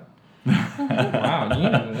my God. Wow.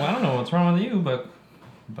 Well, I don't know what's wrong with you, but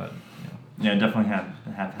yeah, definitely have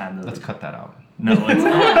had those. Let's cut that out. No, it's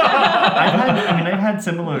I've had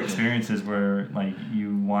similar experiences where like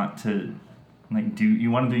you want to do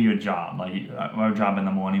your job. Like our job in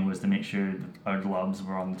the morning was to make sure that our gloves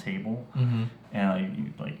were on the table,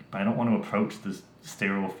 and but I don't want to approach this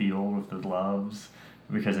sterile field with the gloves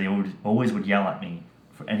because they always would yell at me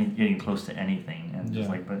for getting close to anything, and just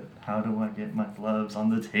like, but how do I get my gloves on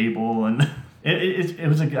the table? And it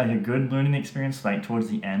was a good learning experience. Like towards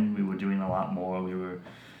the end, we were doing a lot more. We were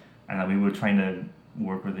trying to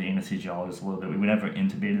work with the anesthesiologist a little bit. We never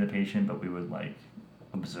intubated the patient, but we would like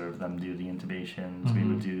observe them do the intubations. We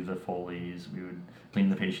would do the Foleys. We would clean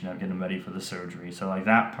the patient out, get them ready for the surgery. So like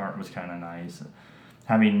that part was kind of nice.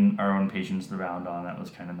 Having our own patients to round on, that was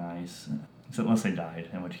kind of nice. So unless they died,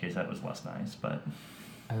 in which case that was less nice. But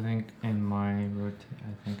I think in my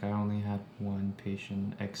I think I only had one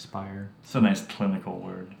patient expire. It's a nice clinical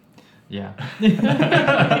word. Yeah.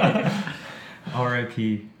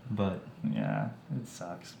 R.I.P. But yeah, it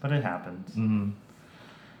sucks, but it happens.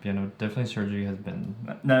 Yeah, no, definitely surgery has been...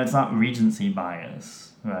 No, it's not recency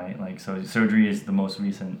bias, right? Like, so surgery is the most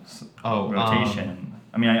recent rotation.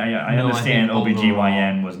 I mean, I understand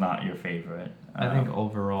OBGYN was not your favorite. I think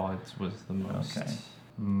overall it was the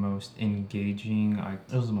most engaging.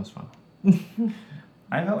 It was the most fun.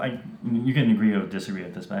 I felt like, you can agree or disagree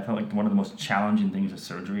with this, but I felt like one of the most challenging things with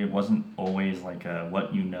surgery, it wasn't always like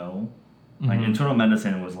what you know. Like internal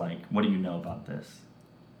medicine was like, what do you know about this?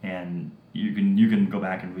 and you can go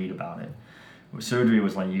back and read about it. With surgery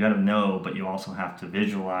was like you got to know, but you also have to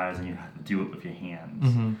visualize and you have to do it with your hands.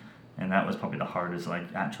 Mm-hmm. And that was probably the hardest, like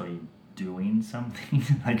actually doing something.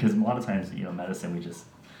 Like, because a lot of times, medicine, we just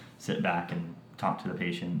sit back and talk to the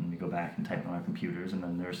patient, and we go back and type on our computers, and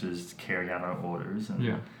then nurses carry out our orders. And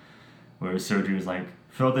Yeah. Whereas surgery is like,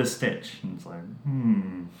 fill this stitch, and it's like,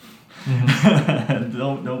 Mm-hmm.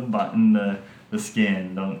 don't button the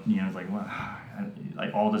skin, don't, it's like, wow,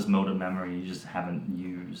 like all this motor memory you just haven't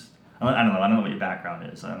used. I don't know what your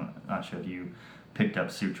background is. I'm not sure if you picked up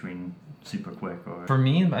suturing super quick or. For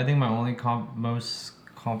me, I think my only most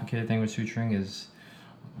complicated thing with suturing is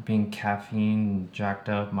being caffeine jacked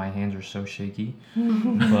up. My hands are so shaky.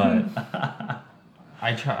 But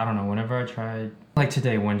I don't know, whenever I tried, like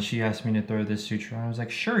today when she asked me to throw this suture on, I was like,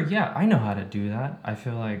 sure, yeah, I know how to do that. I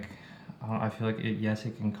feel like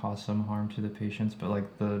it can cause some harm to the patients, but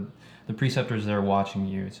like the preceptors, they're watching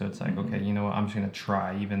you, so it's like, okay, you know what, I'm just gonna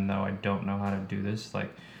try even though I don't know how to do this.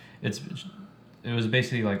 Like it was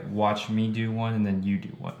basically like, watch me do one and then you do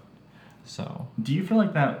one. So do you feel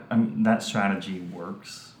like that strategy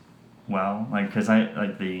works well? Like, because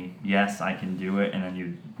yes, I can do it, and then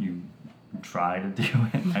you try to do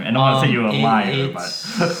it. I don't want to say you're a liar,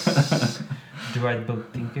 but do I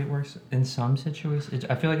think it works in some situations?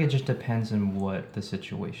 I feel like it just depends on what the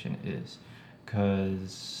situation is.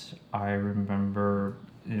 Because I remember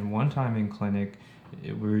in one time in clinic,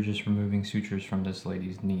 we were just removing sutures from this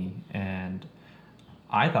lady's knee, and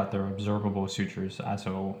I thought they were absorbable sutures,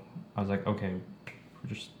 so I was like, okay, we'll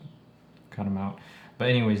just cut them out. But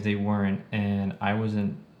anyways, they weren't, and I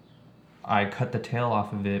cut the tail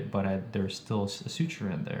off of it, but there's still a suture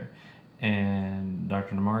in there. And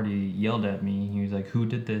Dr. Namardi yelled at me. He was like, who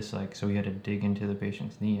did this? Like, so he had to dig into the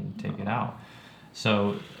patient's knee and take it out.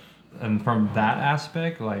 So, and from that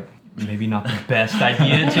aspect, like, maybe not the best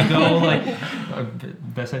idea to go, like,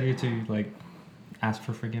 best idea to, like, ask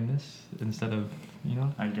for forgiveness instead of,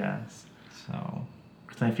 I guess. So.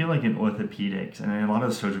 Because I feel like in orthopedics and in a lot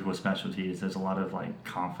of surgical specialties, there's a lot of, like,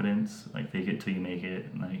 confidence, like, fake it till you make it,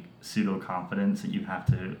 and, like, pseudo-confidence that you have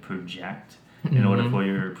to project in order for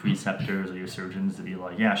your preceptors or your surgeons to be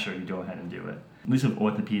like, yeah, sure, you go ahead and do it. At least with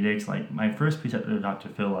orthopedics, like, my first preceptor, Dr.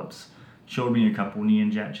 Phillips, showed me a couple knee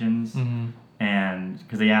injections, and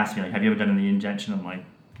because they asked me, like, have you ever done a knee injection? I'm like,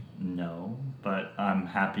 no, but I'm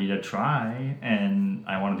happy to try, and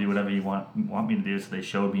I want to do whatever you want me to do. So they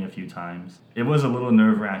showed me a few times. It was a little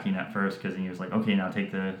nerve-wracking at first because he was like, okay, now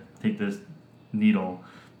take this needle,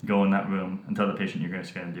 go in that room, and tell the patient you're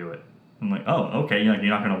just going to do it. I'm like, oh, okay, you're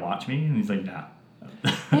not going to watch me? And he's like, nah.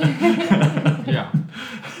 Yeah.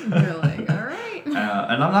 You're like, all right.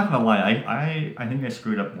 And I'm not going to lie, I think I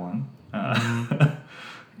screwed up one.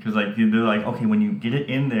 Because like they're like, okay, when you get it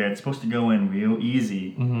in there, it's supposed to go in real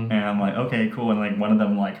easy. And I'm like, okay, cool. And like one of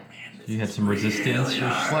them, like, man, you had some resistance. You're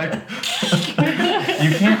just like,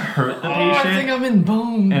 you can't hurt the patient. I think I'm in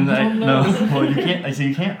bone. And well, you can't. So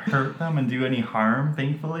you can't hurt them and do any harm.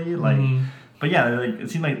 Thankfully, like. But yeah, like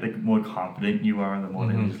it seems like the more confident you are, the more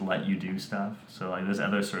they just let you do stuff. So like there's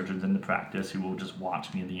other surgeons in the practice who will just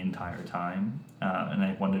watch me the entire time, and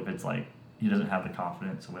I wonder if it's like he doesn't have the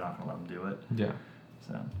confidence, so we're not gonna let him do it. Yeah.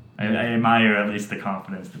 So I admire at least the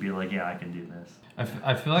confidence to be like, yeah, I can do this.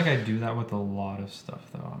 I feel like I do that with a lot of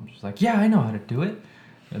stuff though. I'm just like, yeah, I know how to do it.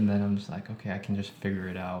 And then I'm just like, okay, I can just figure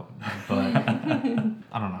it out. But I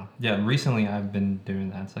don't know. Yeah, recently I've been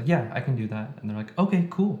doing that. It's like, yeah, I can do that. And they're like, okay,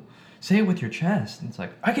 cool. Say it with your chest. And it's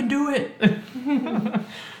like, I can do it.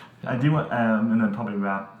 I do want, and then probably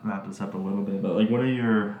wrap this up a little bit. But like, what are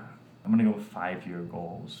your? I'm gonna go 5-year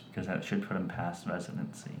goals because that should put them past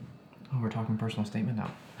residency. Oh, we're talking personal statement now.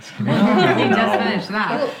 You just finished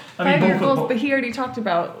that. Well, I mean, 5-year both- goals, but he already talked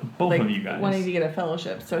about both like of you guys wanting to get a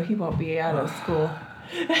fellowship, so he won't be out of school.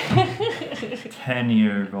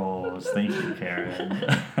 10-year goals. Thank you, Karen.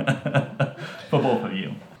 For both of you.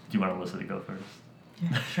 Do you want Alyssa to go first?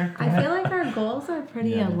 Yeah, sure. I feel like our goals are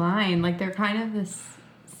pretty aligned. Like they're kind of the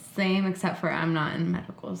same, except for I'm not in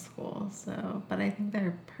medical school. So, but I think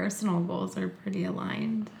their personal goals are pretty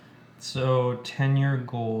aligned. So 10-year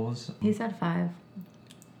goals. He said 5.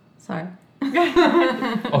 Sorry.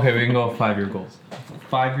 Okay, we can go 5-year goals.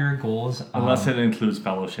 5-year goals. Unless it includes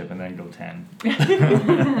fellowship, and then go 10.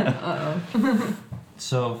 Uh-oh.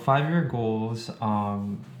 So 5-year goals.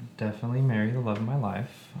 Definitely marry the love of my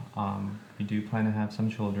life. We do plan to have some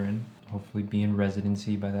children. Hopefully be in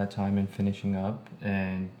residency by that time and finishing up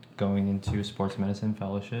and going into a sports medicine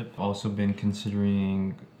fellowship. Also been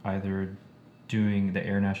considering either doing the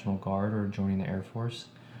Air National Guard or joining the Air Force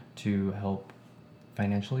to help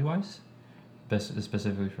financially wise,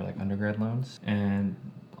 specifically for like undergrad loans. And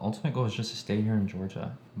ultimate goal is just to stay here in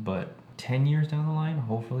Georgia. But 10 years down the line,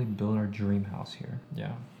 hopefully build our dream house here.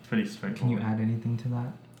 Yeah. Pretty straightforward. Can you add anything to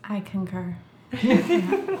that? I concur.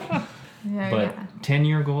 But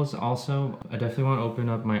 10-year goals also, I definitely want to open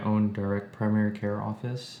up my own direct primary care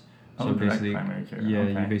office. So basically, primary care. Yeah,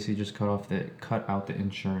 okay. You basically just cut out the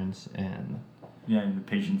insurance and... Yeah, the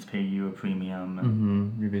patients pay you a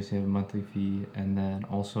premium. You basically have a monthly fee, and then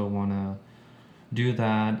also want to do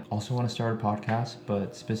that. Also want to start a podcast,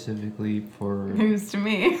 but specifically for... News to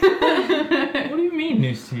me. What do you mean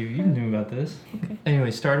news to you? You knew about this. Okay. Anyway,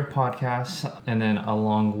 start a podcast, and then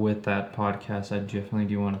along with that podcast, I definitely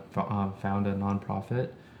do want to found a nonprofit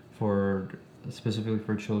specifically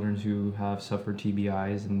for children who have suffered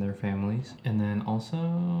TBIs and their families. And then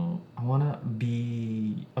also, I want to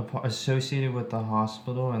be associated with the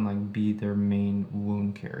hospital and like be their main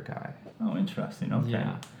wound care guy. Oh, interesting. Okay.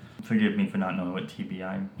 Yeah. Forgive me for not knowing what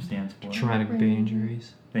TBI stands for. Traumatic brain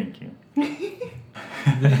injuries. Thank you.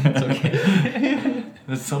 It's okay.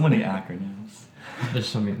 There's so many acronyms. There's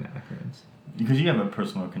so many acronyms. Because you have a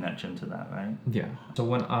personal connection to that, right? Yeah. So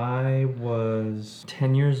when I was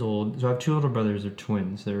 10 years old, so I have two older brothers, they're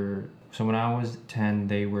twins. So when I was 10,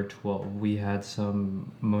 they were 12. We had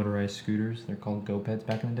some motorized scooters. They're called GoPeds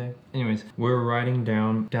back in the day. Anyways, we were riding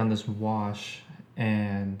down this wash,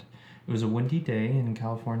 and it was a windy day, and in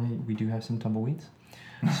California, we do have some tumbleweeds.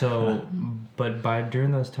 So, but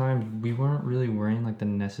during those times, we weren't really wearing like the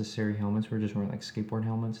necessary helmets. We were just wearing like skateboard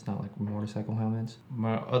helmets, not like motorcycle helmets.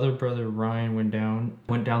 My other brother Ryan went down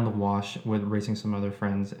the wash with racing some other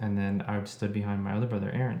friends, and then I stood behind my other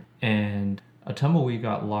brother Aaron. And a tumbleweed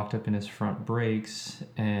got locked up in his front brakes,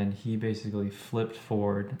 and he basically flipped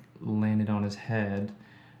forward, landed on his head,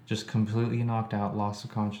 just completely knocked out, loss of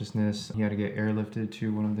consciousness. He had to get airlifted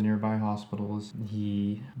to one of the nearby hospitals.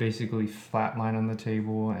 He basically flatlined on the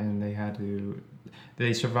table, and he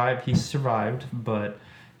survived, but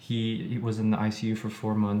he was in the ICU for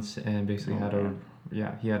 4 months, and basically he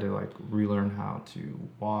had to like relearn how to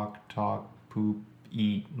walk, talk, poop,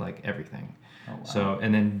 eat, like everything. Oh, wow. So,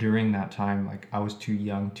 and then during that time, like I was too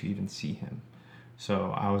young to even see him.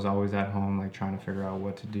 So I was always at home, like trying to figure out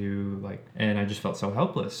what to do, like, and I just felt so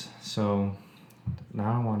helpless. So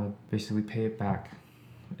now I want to basically pay it back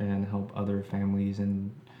and help other families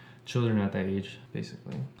and children at that age,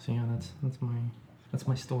 basically. So yeah, that's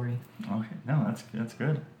my story. Okay, no, that's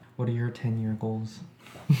good. What are your 10-year goals?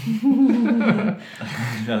 I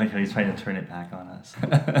like how he's trying to turn it back on us.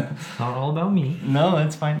 It's not all about me. No,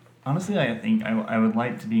 it's fine. Honestly, I think I would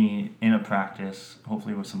like to be in a practice,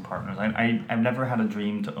 hopefully with some partners. I've never had a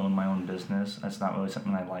dream to own my own business. That's not really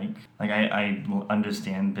something I like. Like, I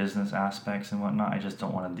understand business aspects and whatnot. I just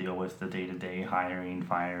don't want to deal with the day-to-day hiring,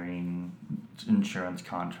 firing, insurance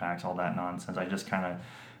contracts, all that nonsense. I just kind of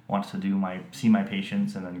want to see my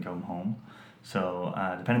patients and then go home. So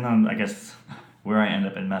depending on, I guess, where I end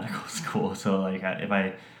up in medical school. So like if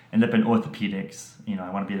I end up in orthopedics, I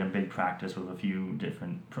want to be in a big practice with a few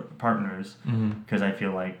different partners, because I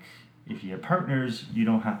feel like if you have partners, you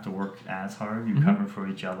don't have to work as hard. You cover for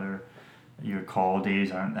each other. Your call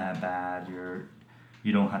days aren't that bad.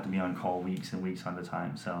 You don't have to be on call weeks and weeks on the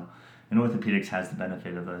time. So, and orthopedics has the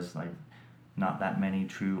benefit of us like not that many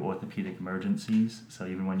true orthopedic emergencies. So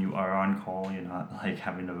even when you are on call, you're not like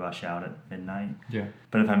having to rush out at midnight. Yeah.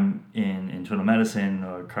 But if I'm in internal medicine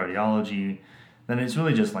or cardiology, then it's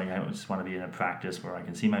really just like I just want to be in a practice where I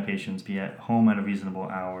can see my patients, be at home at a reasonable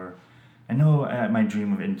hour. I know my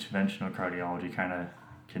dream of interventional cardiology kind of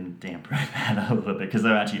can dampen that a little bit, because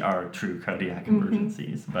there actually are true cardiac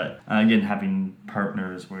emergencies. But again, having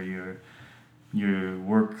partners where your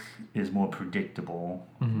work is more predictable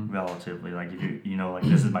relatively. Like if you know, like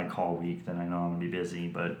this is my call week, then I know I'm gonna be busy.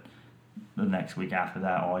 But the next week after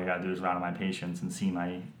that, all I gotta do is round my patients and see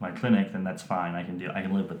my clinic. Then that's fine. I can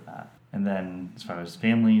live with that. And then as far as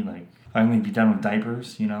family, like I'm gonna be done with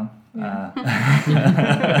diapers.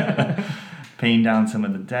 Paying down some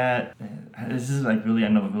of the debt. This is like really, I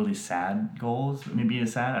know, really sad goals. Maybe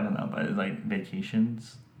it's sad, I don't know, but it's like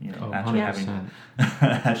vacations.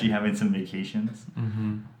 Actually having some vacations.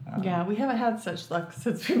 Yeah, we haven't had such luck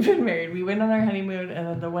since we've been married. We went on our honeymoon, and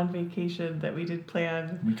then the one vacation that we did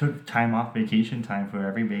plan. We took time off, vacation time for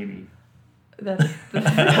every baby. That's not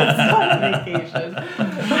a vacation.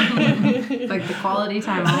 It's like the quality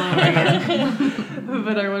time all over again.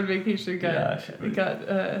 But our one vacation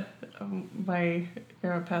my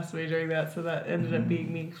parent passed away during that, so that ended up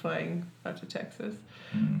being me flying out to Texas.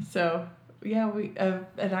 So yeah, an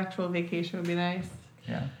actual vacation would be nice.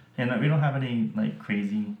 Yeah, and we don't have any like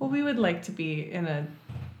crazy. Well, we would like to be in a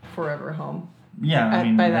forever home. Yeah,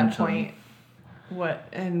 by that point.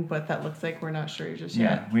 what that looks like, we're not sure just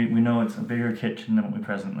Yeah, yet. we know it's a bigger kitchen than what we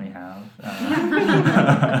presently have.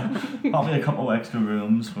 Probably a couple extra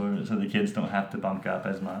rooms so the kids don't have to bunk up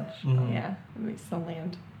as much. Mhm. Yeah, it makes some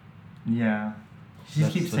land. Yeah. She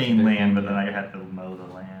That's keeps such a saying big land, but one, then yeah. I have to mow the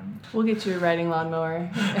land. We'll get you a riding lawnmower.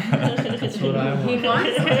 That's what I want. He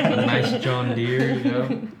wants A nice John Deere, you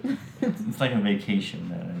know. It's like a vacation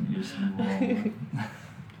then. You just move over.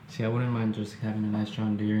 See, I wouldn't mind just having a nice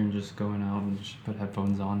John Deere and just going out and just put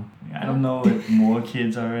headphones on. I don't know if more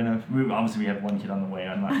kids are in obviously we have one kid on the way.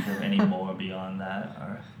 I'm not sure if any more beyond that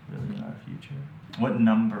are really in our future. What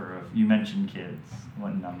number you mentioned kids?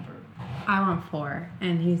 What number? I want 4,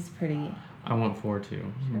 and he's pretty. I want 4 too,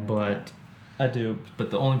 but I do. But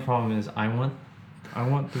the only problem is I want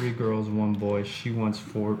 3 girls, 1 boy. She wants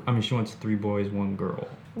 4. I mean, she wants 3 boys, 1 girl.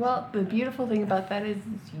 Well, the beautiful thing about that is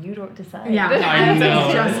you don't decide. Yeah, I know.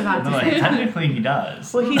 was just about to No, say. technically he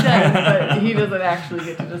does. Well, he does, but he doesn't actually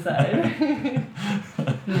get to decide.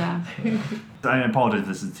 Yeah. I apologize if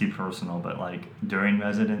this is too personal, but like during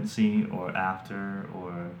residency or after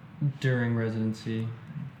or During residency,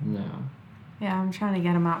 no. Yeah, I'm trying to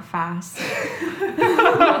get him out fast.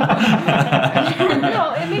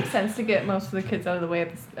 No, it makes sense to get most of the kids out of the way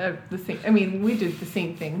at the same. I mean, we did the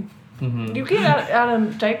same thing. Mm-hmm. You get out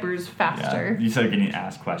of diapers faster. Yeah, you start getting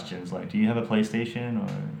asked questions like, "Do you have a PlayStation or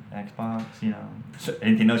Xbox?" You know, so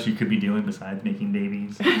anything else you could be doing besides making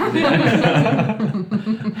babies.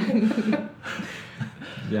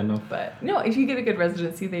 Yeah, no. But no, if you get a good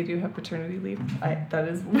residency, they do have paternity leave. That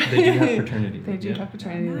is. They do have paternity leave. They do yeah. have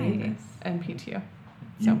paternity leave Nice. and PTO.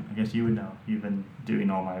 I guess you would know. You've been doing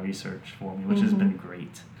all my research for me, which has been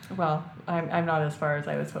great. Well, I'm not as far as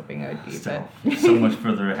I was hoping I would be, Still, but so much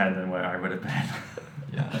further ahead than where I would have been.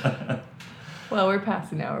 Yeah. well, we're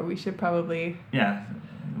past an hour. We should probably Yeah.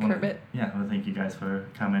 curb it. Yeah. Well, thank you guys for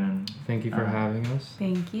coming and. Thank you for having us.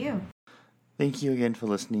 Thank you. Thank you again for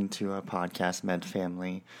listening to our podcast, Med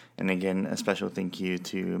Family. And again, a special thank you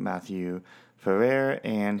to Matthew Ferrer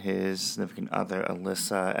and his significant other,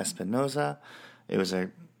 Alyssa Espinoza. It was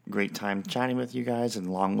a great time chatting with you guys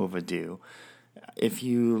and long overdue. If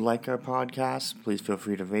you like our podcast, please feel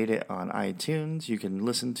free to rate it on iTunes. You can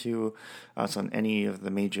listen to us on any of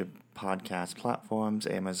the major podcast platforms,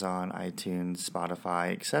 Amazon, iTunes,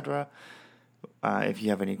 Spotify, etc. If you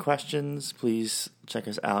have any questions, please check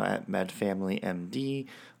us out at MedFamilyMD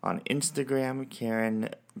on Instagram. Karen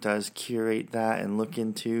does curate that and look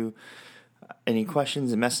into any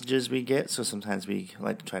questions and messages we get, so sometimes we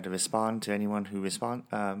like to try to respond to anyone who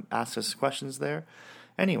asks us questions there.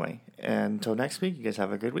 Anyway, until next week, you guys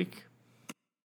have a good week.